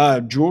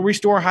jewelry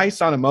store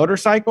heist on a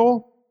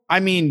motorcycle. I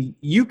mean,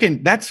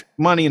 that's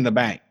money in the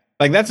bank.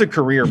 Like that's a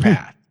career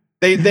path.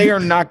 They are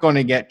not going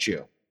to get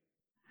you.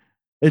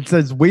 It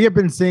says, we have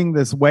been seeing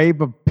this wave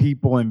of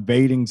people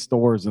invading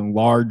stores in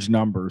large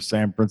numbers,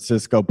 San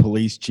Francisco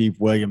Police Chief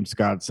William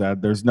Scott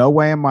said. There's no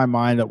way in my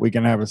mind that we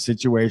can have a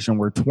situation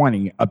where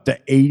 20 up to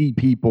 80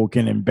 people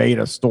can invade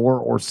a store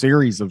or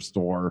series of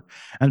store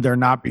and there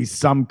not be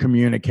some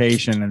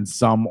communication and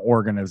some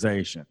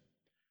organization.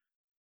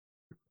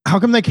 How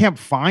come they can't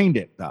find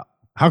it, though?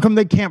 How come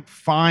they can't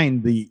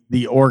find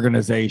the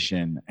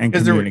organization and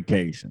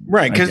communication?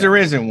 Right, because there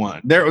isn't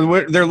one. They're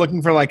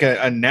looking for like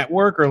a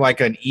network or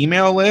like an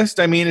email list.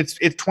 I mean,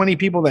 it's 20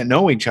 people that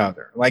know each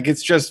other. Like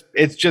it's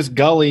just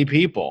gully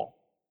people.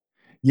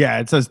 Yeah,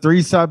 it says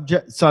 3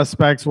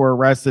 suspects were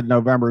arrested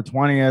November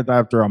 20th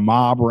after a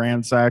mob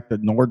ransacked the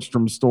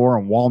Nordstrom store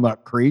in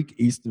Walnut Creek,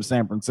 east of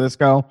San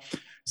Francisco.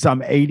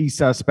 Some 80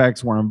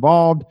 suspects were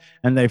involved,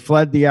 and they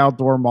fled the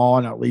outdoor mall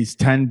in at least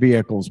 10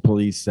 vehicles,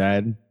 police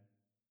said.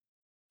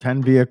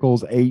 10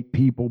 vehicles, 8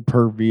 people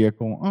per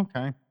vehicle.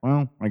 Okay,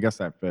 well, I guess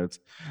that fits.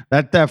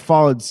 That theft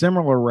followed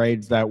similar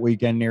raids that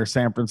weekend near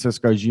San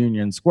Francisco's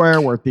Union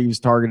Square, where thieves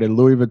targeted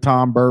Louis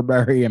Vuitton,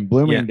 Burberry, and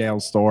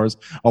Bloomingdale's stores,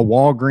 a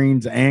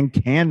Walgreens, and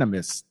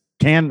cannabis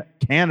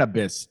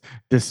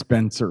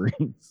dispensaries.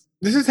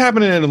 This is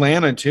happening in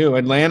Atlanta, too.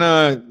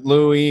 Atlanta,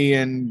 Louis,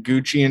 and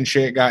Gucci and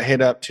shit got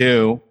hit up,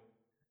 too.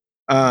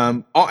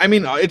 I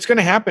mean, it's going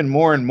to happen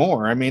more and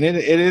more. I mean, it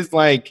is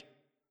like...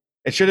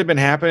 It should have been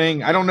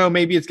happening. I don't know.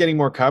 Maybe it's getting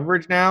more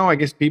coverage now. I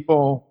guess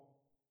people,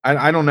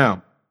 I don't know.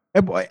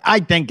 I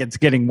think it's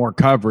getting more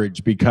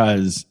coverage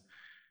because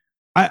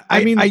I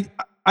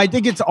I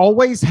think it's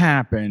always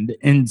happened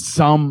in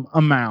some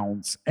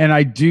amounts. And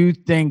I do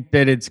think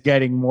that it's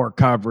getting more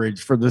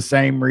coverage for the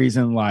same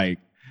reason, like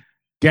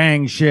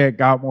gang shit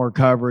got more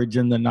coverage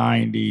in the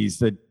 90s,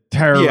 that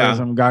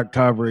terrorism got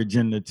coverage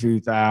in the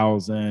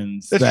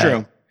 2000s. That's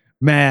true.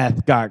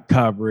 Meth got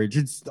coverage.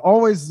 It's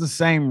always the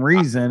same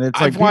reason. It's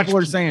like people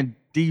are saying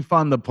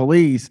defund the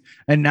police,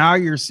 and now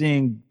you're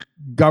seeing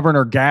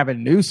Governor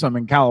Gavin Newsom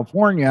in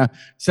California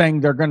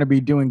saying they're going to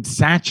be doing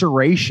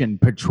saturation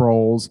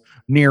patrols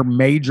near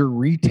major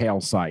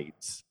retail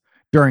sites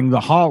during the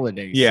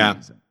holiday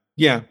season.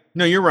 Yeah.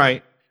 No, you're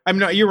right.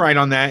 You're right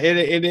on that.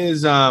 It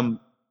is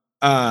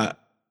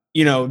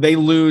they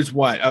lose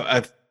what,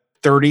 a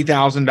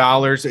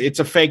 $30,000. It's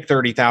a fake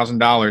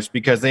 $30,000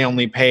 because they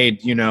only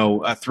paid,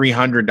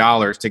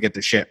 $300 to get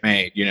the shit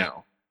made,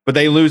 but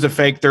they lose a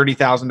fake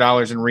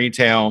 $30,000 in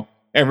retail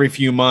every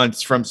few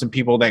months from some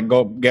people that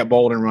get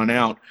bold and run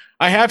out.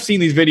 I have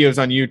seen these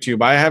videos on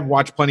YouTube. I have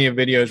watched plenty of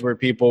videos where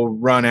people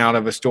run out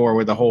of a store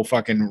with a whole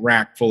fucking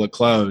rack full of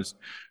clothes.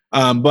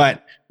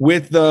 But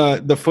with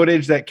the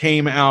footage that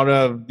came out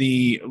of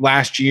the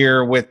last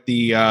year with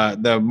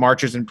the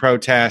marches and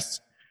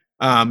protests,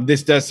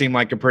 this does seem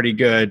like a pretty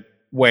good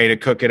way to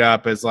cook it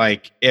up, as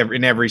like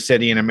in every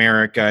city in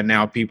America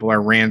now people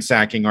are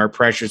ransacking our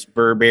precious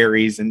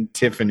Burberrys and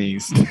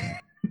Tiffany's.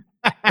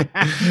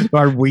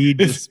 Our weed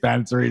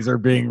dispensaries are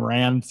being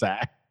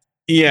ransacked.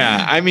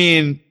 Yeah, I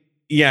mean,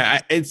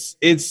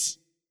 it's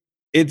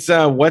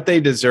what they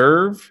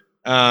deserve.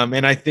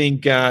 And I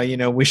think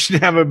we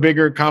should have a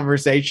bigger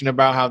conversation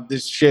about how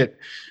this shit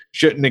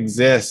shouldn't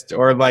exist,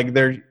 or like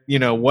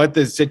what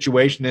the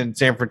situation in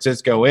San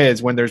Francisco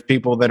is when there's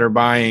people that are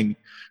buying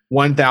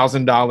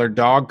 $1,000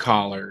 dog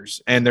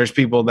collars, and there's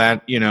people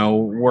that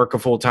work a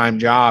full-time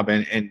job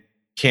and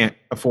can't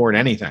afford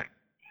anything,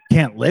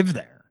 can't live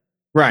there.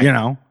 Right.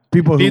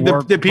 People who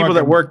the people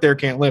that work there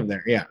can't live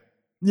there. Yeah.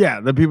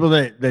 Yeah. The people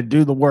that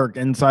do the work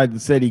inside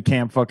the city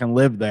can't fucking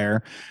live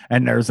there.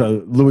 And there's a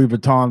Louis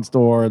Vuitton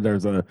store.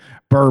 There's a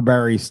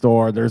Burberry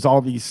store. There's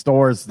all these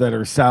stores that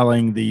are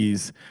selling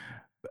these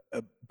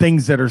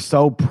things that are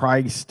so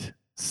priced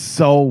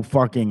so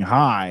fucking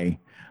high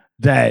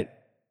that,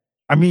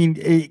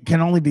 it can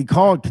only be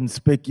called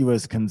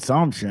conspicuous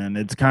consumption.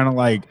 It's kind of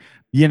like,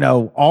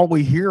 all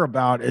we hear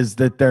about is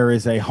that there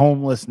is a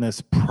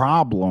homelessness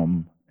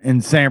problem in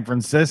San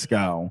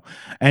Francisco,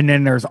 and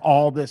then there's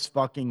all this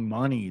fucking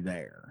money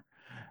there,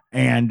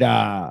 and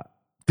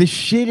this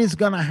shit is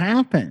gonna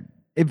happen.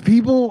 If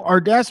people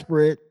are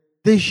desperate,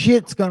 this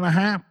shit's gonna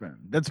happen.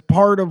 That's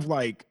part of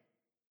why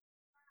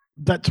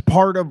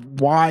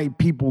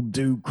people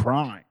do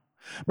crime.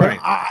 But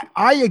right.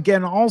 I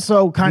again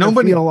also kind of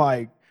feel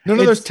like none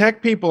of those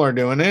tech people are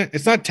doing it.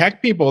 It's not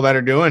tech people that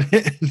are doing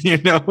it.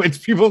 It's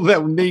people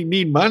that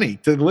need money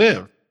to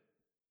live.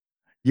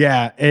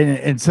 Yeah, and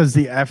it says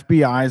the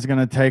FBI is going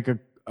to take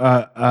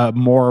a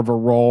more of a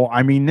role.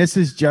 This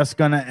is just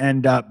going to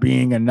end up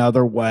being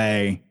another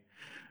way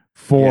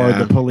for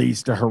the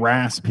police to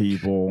harass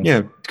people.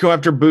 Yeah, go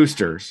after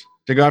boosters.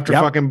 To go after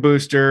fucking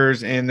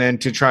boosters, and then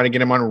to try to get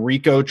them on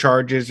RICO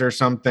charges or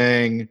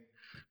something,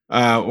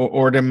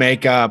 or to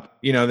make up,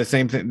 the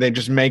same thing. They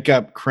just make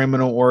up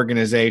criminal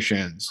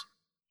organizations.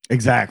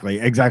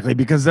 Exactly,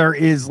 because there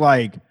is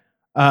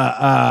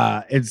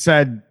it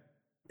said.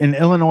 In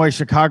Illinois,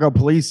 Chicago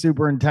Police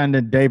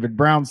Superintendent David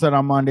Brown said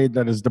on Monday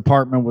that his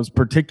department was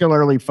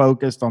particularly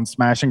focused on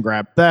smash and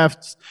grab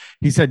thefts.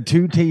 He said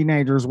 2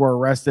 teenagers were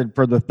arrested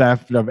for the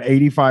theft of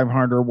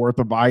 $8,500 worth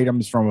of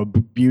items from a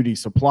beauty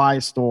supply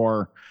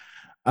store.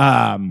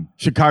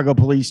 Chicago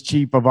Police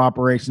Chief of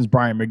Operations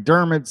Brian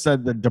McDermott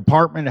said the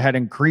department had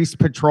increased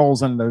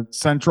patrols in the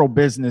central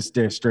business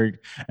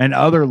district and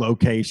other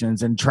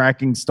locations and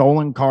tracking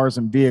stolen cars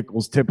and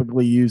vehicles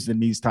typically used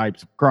in these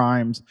types of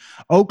crimes.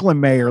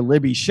 Oakland Mayor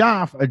Libby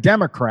Schaaf, a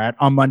Democrat,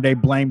 on Monday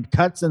blamed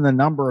cuts in the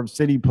number of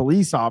city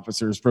police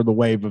officers for the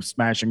wave of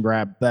smash and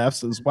grab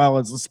thefts, as well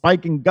as the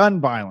spike in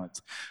gun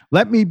violence.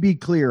 Let me be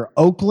clear,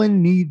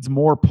 Oakland needs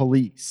more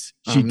police,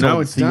 she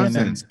told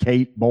CNN's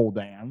Kate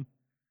Boldan.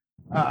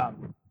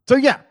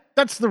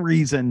 That's the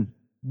reason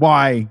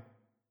why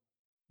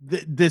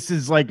this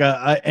is like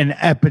an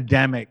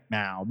epidemic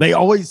now. They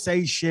always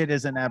say shit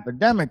is an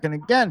epidemic. And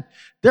again,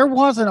 there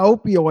was an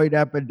opioid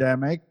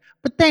epidemic,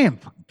 but they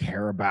didn't fucking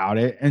care about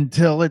it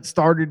until it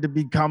started to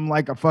become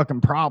like a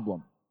fucking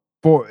problem.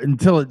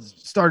 Until it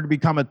started to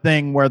become a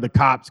thing where the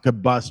cops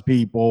could bust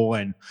people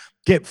and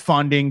get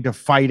funding to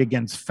fight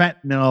against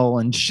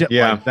fentanyl and shit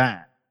like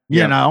that.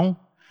 You know?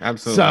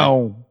 Absolutely.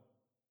 So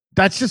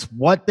that's just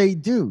what they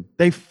do.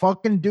 They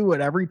fucking do it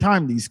every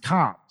time, these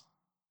cops.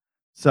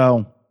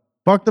 So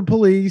fuck the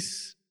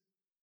police.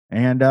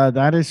 And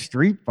that is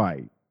Street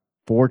Fight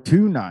for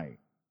tonight.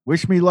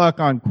 Wish me luck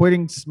on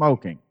quitting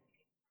smoking.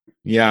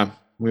 Yeah,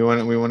 we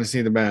want to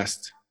see the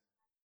best.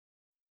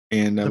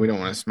 And we don't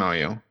want to smell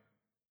you.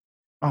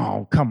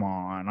 Oh, come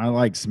on. I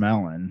like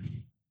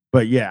smelling.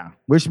 But yeah,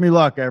 wish me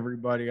luck,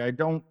 everybody. I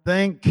don't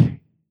think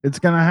it's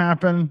going to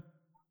happen.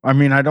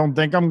 I don't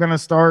think I'm going to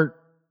start.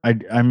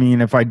 I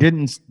mean, if I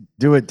didn't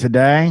do it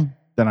today,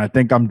 then I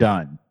think I'm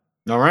done.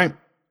 All right.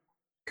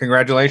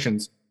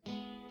 Congratulations.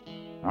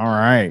 All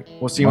right.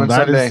 We'll see you on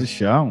that Sunday. Is the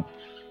show.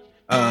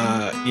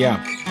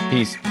 Yeah.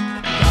 Peace. You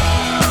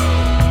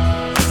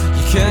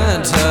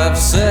can't have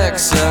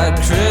sex at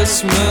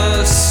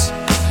Christmas.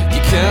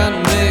 You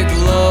can't make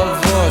love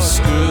or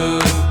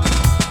screw.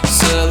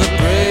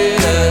 Celebrate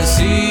as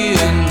he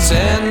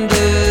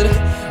intended,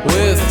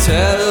 with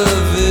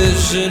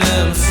television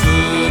and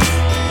food.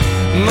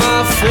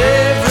 My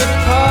favorite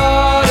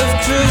part of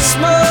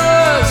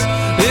Christmas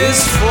is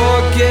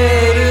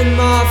forgetting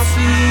my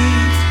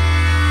feet.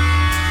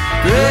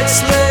 Great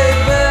sleigh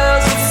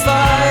bells of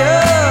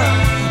fire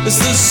as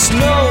the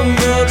snow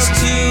melts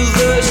to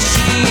the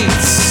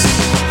sheets.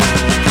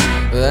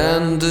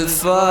 And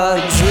if I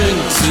drink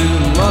too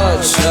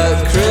much at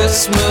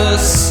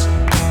Christmas,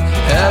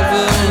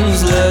 heavens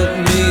let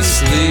me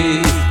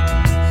sleep.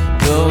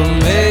 Don't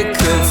make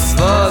a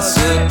fuss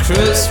at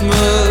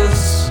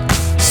Christmas,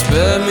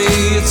 spare me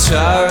a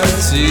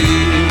charity.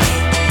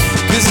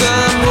 'Cause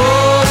I'm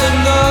old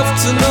enough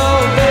to know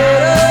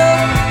better,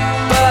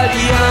 but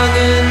young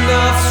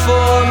enough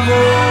for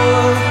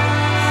more.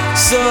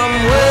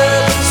 Somewhere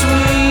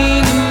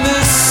between the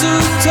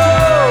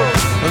mistletoe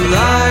and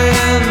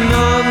lying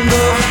on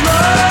the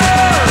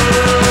floor,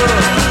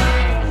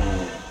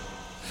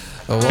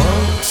 I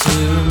want to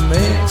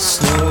make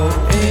snow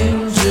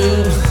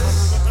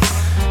angels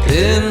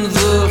in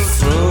the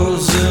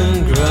frozen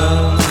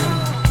ground.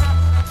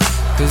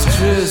 'Cause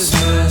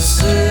Christmas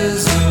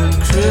isn't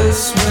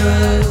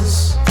Christmas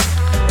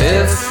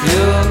if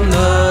you're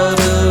not